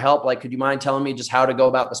want your help. Like, could you mind telling me just how to go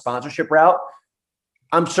about the sponsorship route?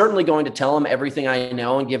 I'm certainly going to tell him everything I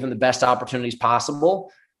know and give him the best opportunities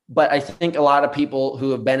possible. But I think a lot of people who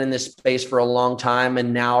have been in this space for a long time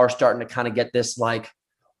and now are starting to kind of get this, like,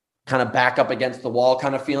 kind of back up against the wall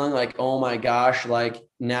kind of feeling like, oh my gosh, like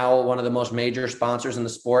now one of the most major sponsors in the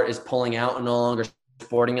sport is pulling out and no longer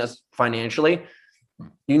supporting us financially.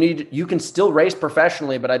 You can still race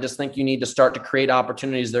professionally, but I just think you need to start to create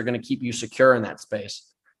opportunities that are going to keep you secure in that space.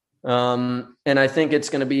 And I think it's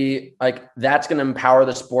going to be like, that's going to empower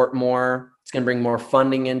the sport more. It's going to bring more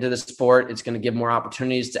funding into the sport. It's going to give more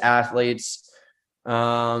opportunities to athletes.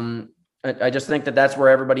 I just think that that's where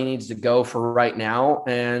everybody needs to go for right now.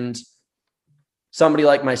 And somebody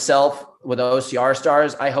like myself with OCR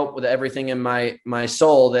Stars, I hope with everything in my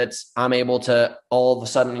soul that I'm able to all of a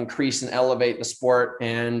sudden increase and elevate the sport.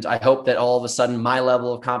 And I hope that all of a sudden my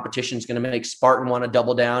level of competition is going to make Spartan want to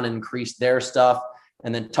double down and increase their stuff.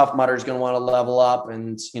 And then Tough Mudder is going to want to level up,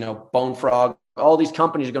 and, Bone Frog, all these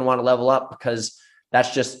companies are going to want to level up, because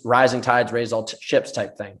that's just rising tides raise all ships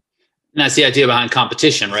type thing. And that's the idea behind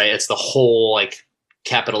competition, right? It's the whole like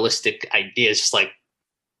capitalistic idea. It's just like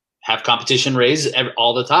have competition raise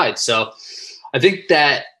all the tides. So I think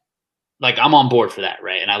that, like, I'm on board for that,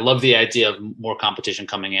 right? And I love the idea of more competition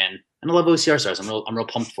coming in, and I love OCR Stars. I'm real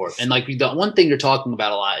pumped for it. And like the one thing you're talking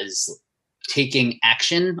about a lot is taking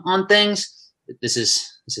action on things. This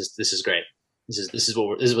is great. This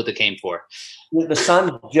is what they came for. The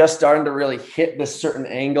sun's just starting to really hit this certain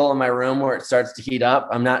angle in my room where it starts to heat up.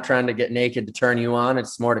 I'm not trying to get naked to turn you on.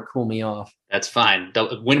 It's more to cool me off. That's fine.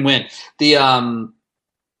 Win-win.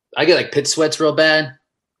 I get like pit sweats real bad.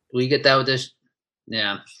 Will you get that with this?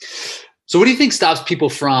 Yeah. So what do you think stops people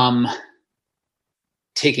from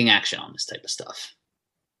taking action on this type of stuff?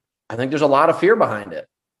 I think there's a lot of fear behind it.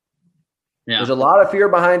 Yeah. There's a lot of fear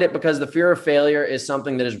behind it, because the fear of failure is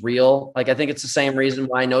something that is real. Like, I think it's the same reason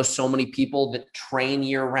why I know so many people that train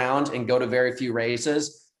year round and go to very few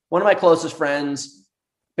races. One of my closest friends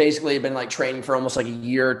basically had been like training for almost like a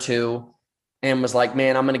year or two, and was like,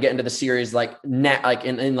 man, I'm going to get into the series like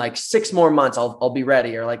in like 6 more months, I'll be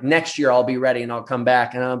ready. Or like next year I'll be ready and I'll come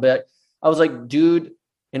back. And I was like, dude,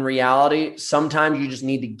 in reality, sometimes you just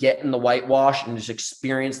need to get in the whitewash and just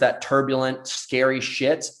experience that turbulent, scary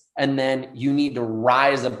shit. And then you need to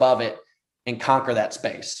rise above it and conquer that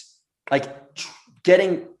space. Like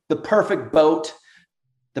getting the perfect boat,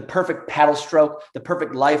 the perfect paddle stroke, the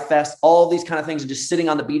perfect life vest, all these kind of things, and just sitting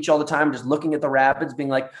on the beach all the time, just looking at the rapids, being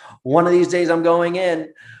like, one of these days I'm going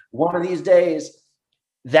in, one of these days.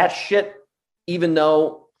 That shit, even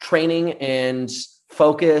though training and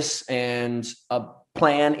focus and a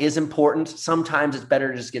plan is important. Sometimes it's better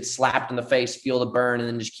to just get slapped in the face, feel the burn, and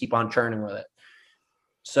then just keep on churning with it.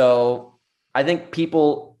 So I think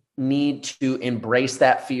people need to embrace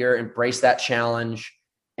that fear, embrace that challenge,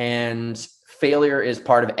 and failure is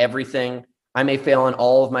part of everything. I may fail in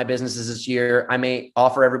all of my businesses this year. I may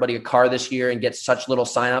offer everybody a car this year and get such little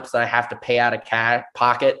signups that I have to pay out of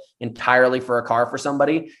pocket entirely for a car for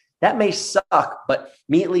somebody. That may suck, but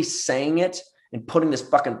me at least saying it and putting this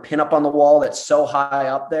fucking pin up on the wall that's so high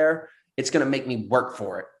up there, it's going to make me work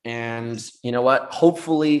for it. And you know what?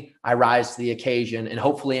 Hopefully I rise to the occasion, and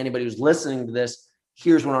hopefully anybody who's listening to this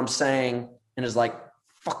hears what I'm saying and is like,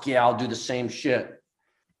 fuck yeah, I'll do the same shit.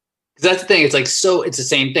 That's the thing. It's like, so it's the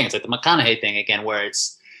same thing. It's like the McConaughey thing again, where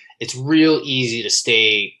it's real easy to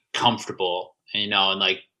stay comfortable, and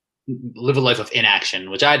like live a life of inaction,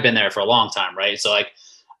 which I'd been there for a long time. Right. So like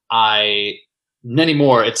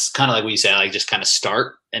anymore, it's kind of like what you say, like just kind of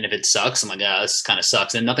start. And if it sucks, I'm like, yeah, this kind of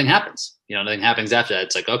sucks. And nothing happens, nothing happens after that.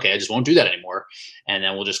 It's like, okay, I just won't do that anymore. And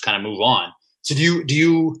then we'll just kind of move on. So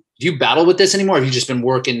do you battle with this anymore? Have you just been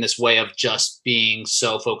working this way of just being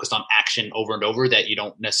so focused on action over and over that you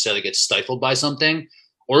don't necessarily get stifled by something?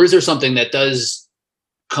 Or is there something that does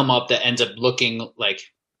come up that ends up looking like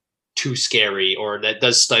too scary, or that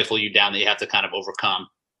does stifle you down that you have to kind of overcome?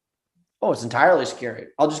 Oh, it's entirely scary.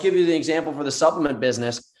 I'll just give you the example for the supplement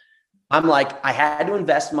business. I'm like, I had to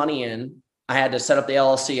invest money in. I had to set up the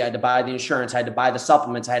LLC. I had to buy the insurance. I had to buy the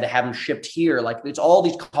supplements. I had to have them shipped here. Like it's all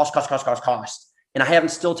these costs. And I haven't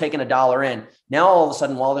still taken a dollar in. Now, all of a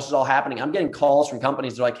sudden, while this is all happening, I'm getting calls from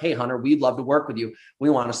companies. They're like, hey, Hunter, we'd love to work with you. We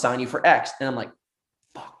want to sign you for X. And I'm like,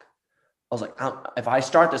 fuck. I was like, if I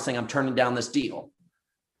start this thing, I'm turning down this deal.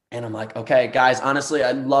 And I'm like, okay, guys, honestly,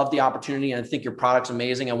 I love the opportunity. And I think your product's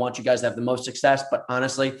amazing. I want you guys to have the most success. But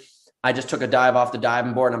honestly, I just took a dive off the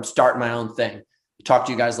diving board and I'm starting my own thing. Talk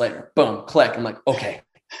to you guys later. Boom, click. I'm like, okay.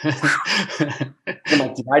 I'm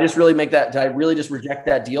like, did I just really make that? Did I really just reject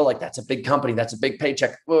that deal? Like, that's a big company. That's a big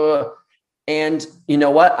paycheck. And you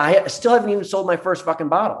know what? I still haven't even sold my first fucking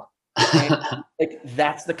bottle. Like,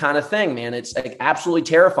 that's the kind of thing, man. It's like absolutely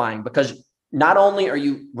terrifying, because not only are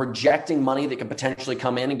you rejecting money that could potentially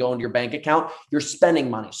come in and go into your bank account, you're spending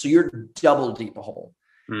money. So you're double deep a hole.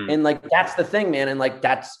 And like, that's the thing, man. And like,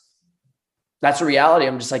 that's a reality.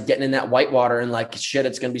 I'm just like getting in that white water and like, shit,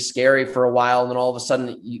 it's going to be scary for a while. And then all of a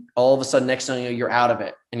sudden, next thing you know, you're out of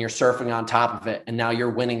it and you're surfing on top of it. And now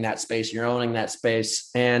you're winning that space. You're owning that space.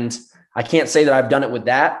 And I can't say that I've done it with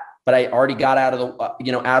that, but I already got out of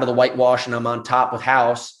the, out of the whitewash, and I'm on top with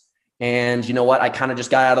House. And you know what? I kind of just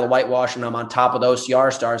got out of the whitewash and I'm on top of those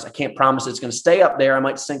OCR stars. I can't promise it's going to stay up there. I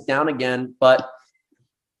might sink down again, but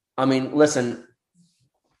I mean, listen,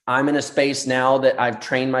 I'm in a space now that I've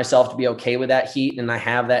trained myself to be okay with that heat. And I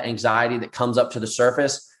have that anxiety that comes up to the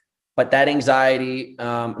surface, but that anxiety,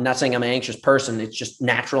 I'm not saying I'm an anxious person. It's just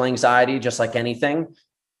natural anxiety, just like anything.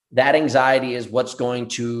 That anxiety is what's going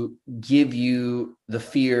to give you the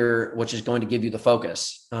fear, which is going to give you the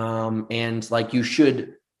focus. And like, you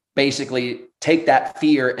should basically take that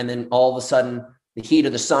fear and then all of a sudden the heat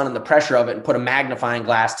of the sun and the pressure of it, and put a magnifying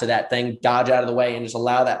glass to that thing, dodge out of the way, and just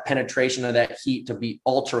allow that penetration of that heat to be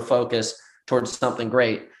ultra focused towards something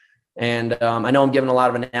great. And I know I'm giving a lot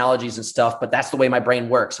of analogies and stuff, but that's the way my brain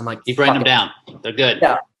works. I'm like, keep writing them down. They're good.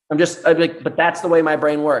 Yeah. I'm like, but that's the way my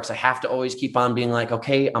brain works. I have to always keep on being like,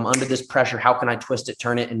 okay, I'm under this pressure. How can I twist it,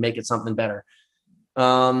 turn it, and make it something better?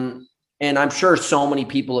 And I'm sure so many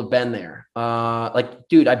people have been there. Like,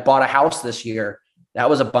 dude, I bought a house this year. That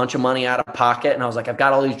was a bunch of money out of pocket. And I was like, I've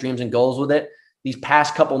got all these dreams and goals with it. These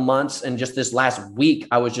past couple months and just this last week,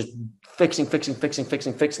 I was just fixing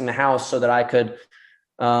the house so that I could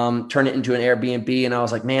turn it into an Airbnb. And I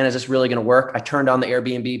was like, man, is this really going to work? I turned on the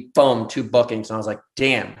Airbnb, boom, 2 bookings. And I was like,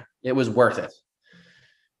 damn, it was worth it.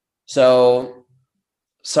 So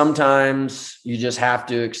sometimes you just have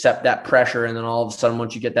to accept that pressure. And then all of a sudden,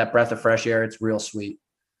 once you get that breath of fresh air, it's real sweet.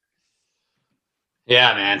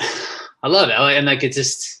 Yeah, man. I love it. And like, it's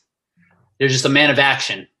just, you're just a man of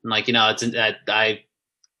action. And like,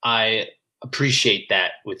 I appreciate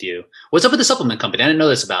that with you. What's up with the supplement company? I didn't know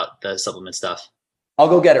this about the supplement stuff. I'll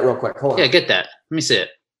go get it real quick. Hold on. Yeah, get that. Let me see it.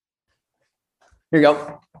 Here you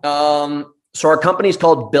go. So our company is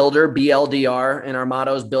called Builder, BLDR, and our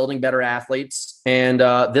motto is building better athletes. And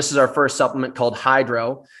this is our first supplement called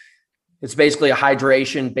Hydro. It's basically a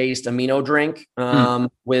hydration-based amino drink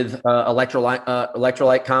with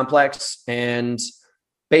electrolyte complex. And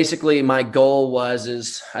basically my goal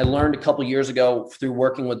is I learned a couple years ago through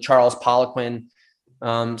working with Charles Poliquin,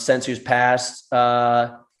 since who's passed,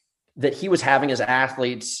 that he was having his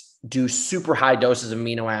athletes do super high doses of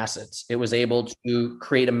amino acids. It was able to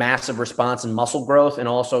create a massive response in muscle growth and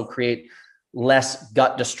also create less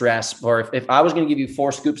gut distress. Or if I was going to give you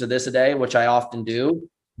 4 scoops of this a day, which I often do,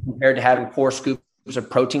 compared to having 4 scoops of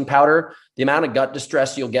protein powder, the amount of gut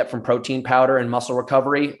distress you'll get from protein powder and muscle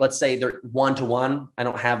recovery, let's say they're 1-to-1. I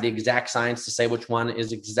don't have the exact science to say which one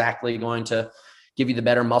is exactly going to give you the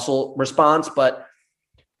better muscle response, but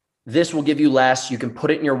this will give you less. You can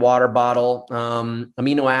put it in your water bottle.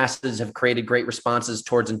 Amino acids have created great responses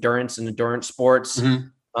towards endurance and endurance sports.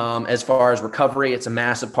 As far as recovery, it's a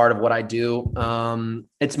massive part of what I do.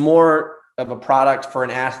 It's more of a product for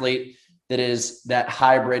an athlete that is that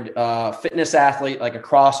hybrid fitness athlete, like a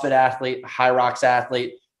CrossFit athlete, a High Rocks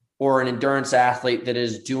athlete, or an endurance athlete that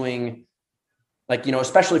is doing, like, you know,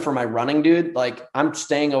 especially for my running dude, like I'm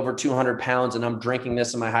staying over 200 pounds and I'm drinking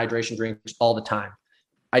this in my hydration drinks all the time.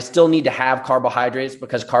 I still need to have carbohydrates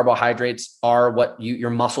because carbohydrates are what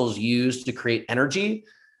your muscles use to create energy.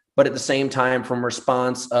 But at the same time, from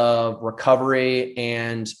response of recovery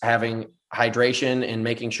and having hydration and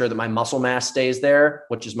making sure that my muscle mass stays there,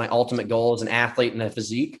 which is my ultimate goal as an athlete and a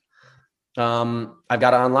physique, I've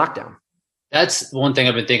got it on lockdown. That's one thing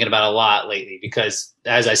I've been thinking about a lot lately, because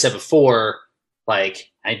as I said before, like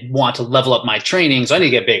I want to level up my training. So I need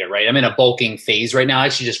to get bigger, right? I'm in a bulking phase right now. I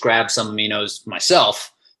actually just grabbed some aminos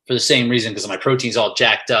myself for the same reason, because my protein's all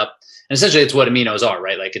jacked up. And essentially it's what aminos are,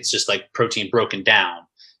 right? Like it's just like protein broken down.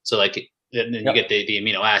 So like then you get the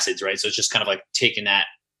amino acids, right? So it's just kind of like taking that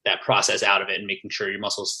process out of it and making sure your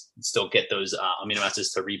muscles still get those amino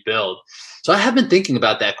acids to rebuild. So I have been thinking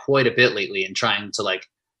about that quite a bit lately and trying to like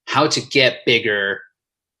how to get bigger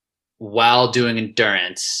while doing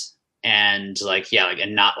endurance and like, yeah, like,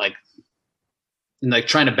 and not like, and like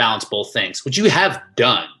trying to balance both things, which you have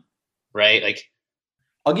done, right? Like,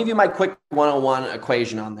 I'll give you my quick 101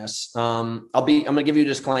 equation on this. I'm going to give you a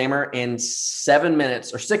disclaimer. In 7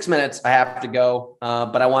 minutes or 6 minutes, I have to go,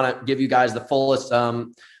 but I want to give you guys the fullest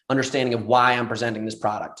understanding of why I'm presenting this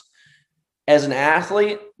product. As an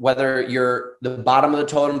athlete, whether you're the bottom of the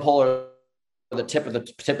totem pole or the tip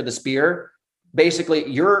of the spear, basically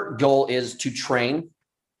your goal is to train,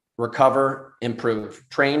 recover, improve,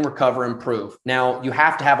 train, recover, improve. Now you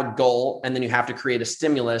have to have a goal, and then you have to create a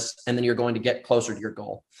stimulus, and then you're going to get closer to your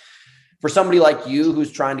goal. For somebody like you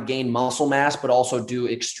who's trying to gain muscle mass, but also do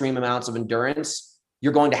extreme amounts of endurance,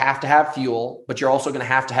 you're going to have fuel, but you're also going to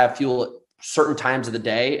have fuel at certain times of the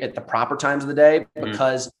day, at the proper times of the day,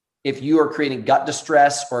 because if you are creating gut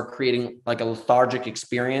distress or creating like a lethargic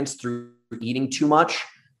experience through eating too much,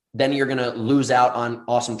 then you're going to lose out on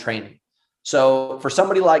awesome training. So for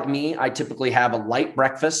somebody like me, I typically have a light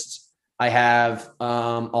breakfast. I have,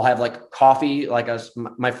 I'll have like coffee, like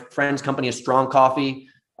my friend's company is Strong Coffee.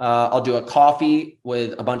 I'll do a coffee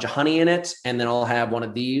with a bunch of honey in it. And then I'll have one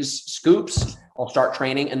of these scoops. I'll start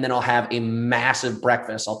training, and then I'll have a massive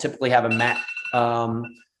breakfast. I'll typically have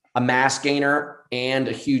a mass gainer and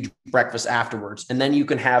a huge breakfast afterwards. And then you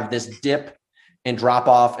can have this dip and drop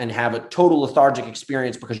off and have a total lethargic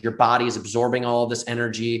experience because your body is absorbing all of this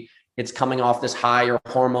energy. It's coming off this high, your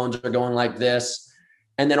hormones are going like this.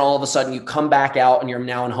 And then all of a sudden you come back out and you're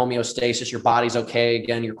now in homeostasis. Your body's okay.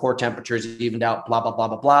 Again, your core temperature is evened out, blah, blah, blah,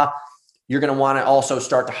 blah, blah. You're going to want to also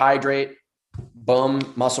start to hydrate.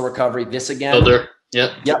 Boom, muscle recovery. This again. Builder.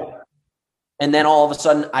 Yep. And then all of a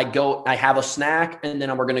sudden I have a snack, and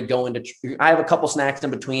then we're going to go into, I have a couple snacks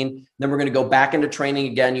in between. Then we're going to go back into training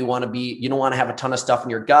again. You don't want to have a ton of stuff in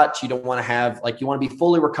your gut. You don't want to have, like, you want to be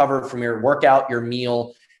fully recovered from your workout, your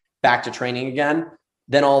meal, back to training again.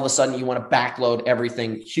 Then all of a sudden you want to backload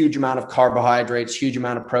everything, huge amount of carbohydrates, huge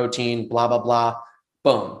amount of protein, blah, blah, blah.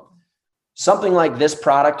 Boom. Something like this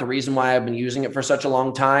product, the reason why I've been using it for such a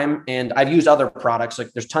long time, and I've used other products,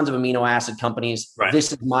 like there's tons of amino acid companies. Right.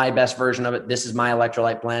 This is my best version of it. This is my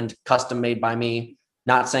electrolyte blend, custom made by me.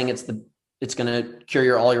 Not saying it's going to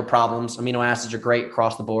cure all your problems. Amino acids are great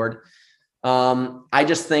across the board. I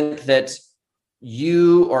just think that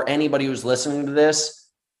you or anybody who's listening to this,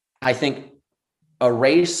 I think a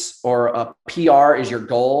race or a PR is your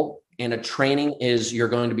goal, and a training is you're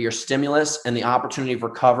going to be your stimulus, and the opportunity of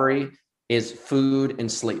recovery is food and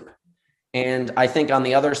sleep. And I think on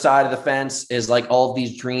the other side of the fence is like all of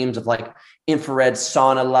these dreams of like infrared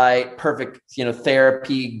sauna light, perfect,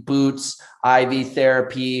 therapy, boots, IV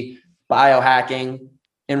therapy, biohacking.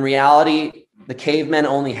 In reality, the cavemen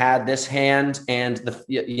only had this hand, and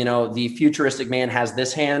the futuristic man has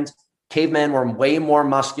this hand. Cavemen were way more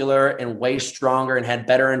muscular and way stronger and had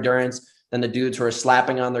better endurance than the dudes who are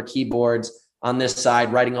slapping on their keyboards on this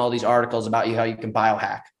side, writing all these articles about how you can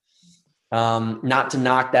biohack. Not to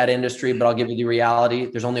knock that industry, but I'll give you the reality.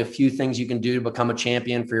 There's only a few things you can do to become a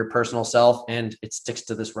champion for your personal self, and it sticks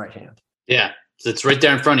to this right hand. Yeah. So it's right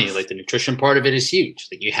there in front of you. Like the nutrition part of it is huge.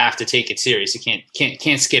 Like you have to take it serious. You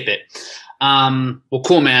can't skip it. Well,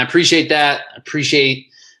 cool, man. I appreciate that. I appreciate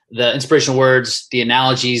the inspirational words. The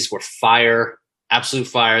analogies were fire, absolute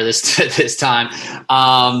fire this time.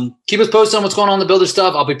 Keep us posted on what's going on in the builder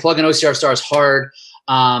stuff. I'll be plugging OCR Stars hard.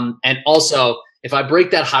 And also, if I break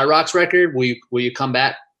that High Rocks record, will you come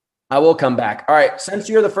back? I will come back. All right. Since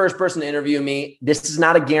you're the first person to interview me, this is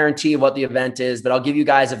not a guarantee of what the event is, but I'll give you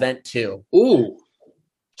guys event 2. Ooh.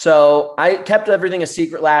 So I kept everything a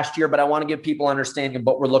secret last year, but I want to give people understanding of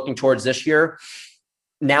what we're looking towards this year.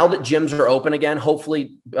 Now that gyms are open again,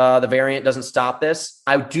 hopefully the variant doesn't stop this.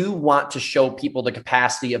 I do want to show people the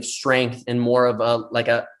capacity of strength and more of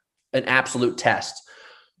an absolute test.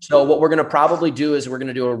 So what we're going to probably do is we're going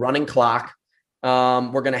to do a running clock.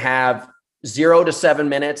 We're going to have 0 to 7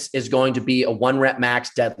 minutes is going to be a 1 rep max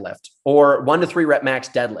deadlift or 1 to 3 rep max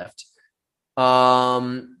deadlift.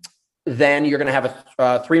 Then you're going to have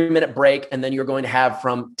a 3-minute break. And then you're going to have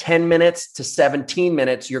from 10 minutes to 17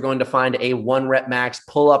 minutes, you're going to find a 1 rep max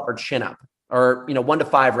pull up or chin up or, 1 to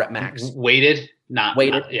 5 rep max. Weighted?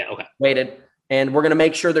 Weighted. Yeah. Okay. Weighted. And we're going to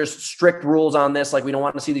make sure there's strict rules on this. Like we don't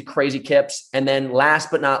want to see these crazy kips. And then last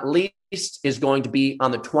but not least is going to be on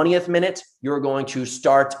the 20th minute, you're going to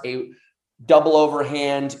start a double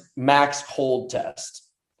overhand max hold test.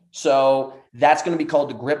 So that's going to be called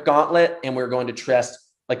the grip gauntlet. And we're going to test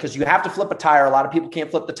because you have to flip a tire. A lot of people can't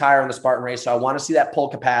flip the tire in the Spartan race. So I want to see that pull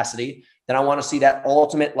capacity. Then I want to see that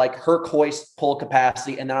ultimate like Herc hoist pull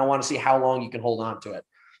capacity. And then I want to see how long you can hold on to it.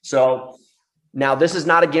 So now this is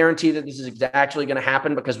not a guarantee that this is actually going to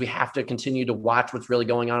happen because we have to continue to watch what's really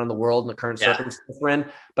going on in the world and the current circumstances we're in,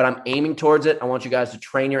 but I'm aiming towards it. I want you guys to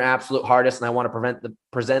train your absolute hardest and I want to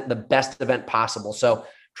present the best event possible. So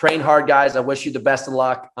train hard, guys. I wish you the best of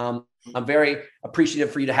luck. I'm very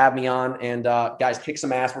appreciative for you to have me on and guys, kick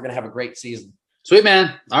some ass. We're going to have a great season. Sweet,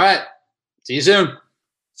 man. All right. See you soon.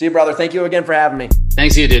 See you, brother. Thank you again for having me.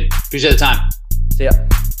 Thanks to you, dude. Appreciate the time. See ya.